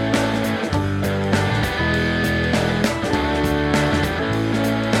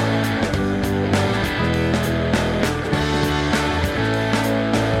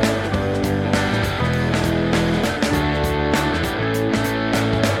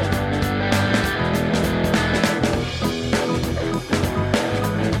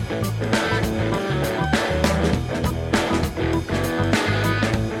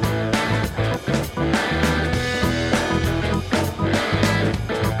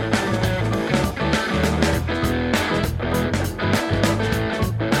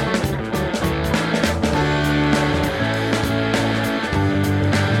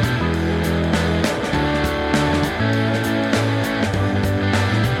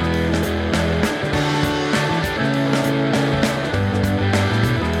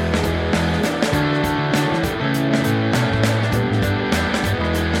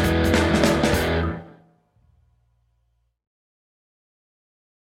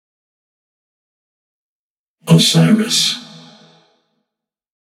 Osiris.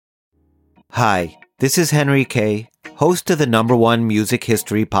 Hi, this is Henry Kay, host of the #1 music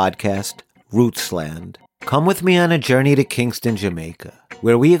history podcast, Rootsland. Come with me on a journey to Kingston, Jamaica,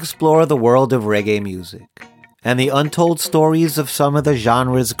 where we explore the world of reggae music and the untold stories of some of the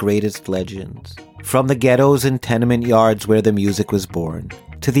genre's greatest legends. From the ghettos and tenement yards where the music was born,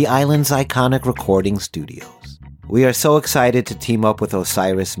 to the island's iconic recording studios. We are so excited to team up with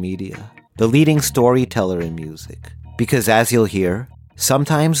Osiris Media, the leading storyteller in music, because as you'll hear,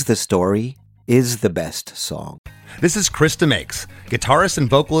 sometimes the story is the best song. This is Krista Makes, guitarist and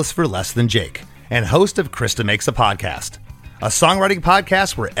vocalist for Less Than Jake, and host of Krista Makes a Podcast, a songwriting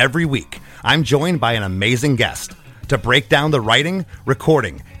podcast where every week I'm joined by an amazing guest to break down the writing,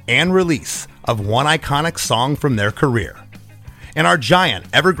 recording, and release of one iconic song from their career. In our giant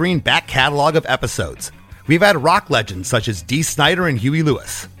evergreen back catalog of episodes, we've had rock legends such as Dee Snider and Huey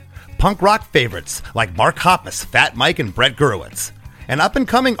Lewis, punk rock favorites like Mark Hoppus, Fat Mike, and Brett Gurewitz, and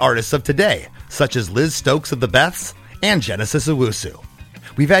up-and-coming artists of today such as Liz Stokes of the Beths and Genesis Owusu.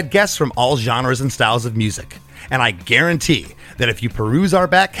 We've had guests from all genres and styles of music, and I guarantee that if you peruse our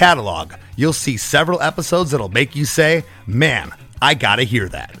back catalog, you'll see several episodes that'll make you say, man, I gotta hear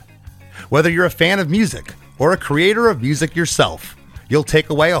that. Whether you're a fan of music or a creator of music yourself, you'll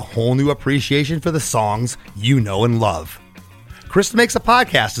take away a whole new appreciation for the songs you know and love. Krista Makes a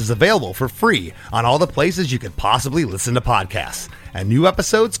Podcast is available for free on all the places you could possibly listen to podcasts, and new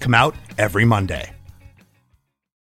episodes come out every Monday.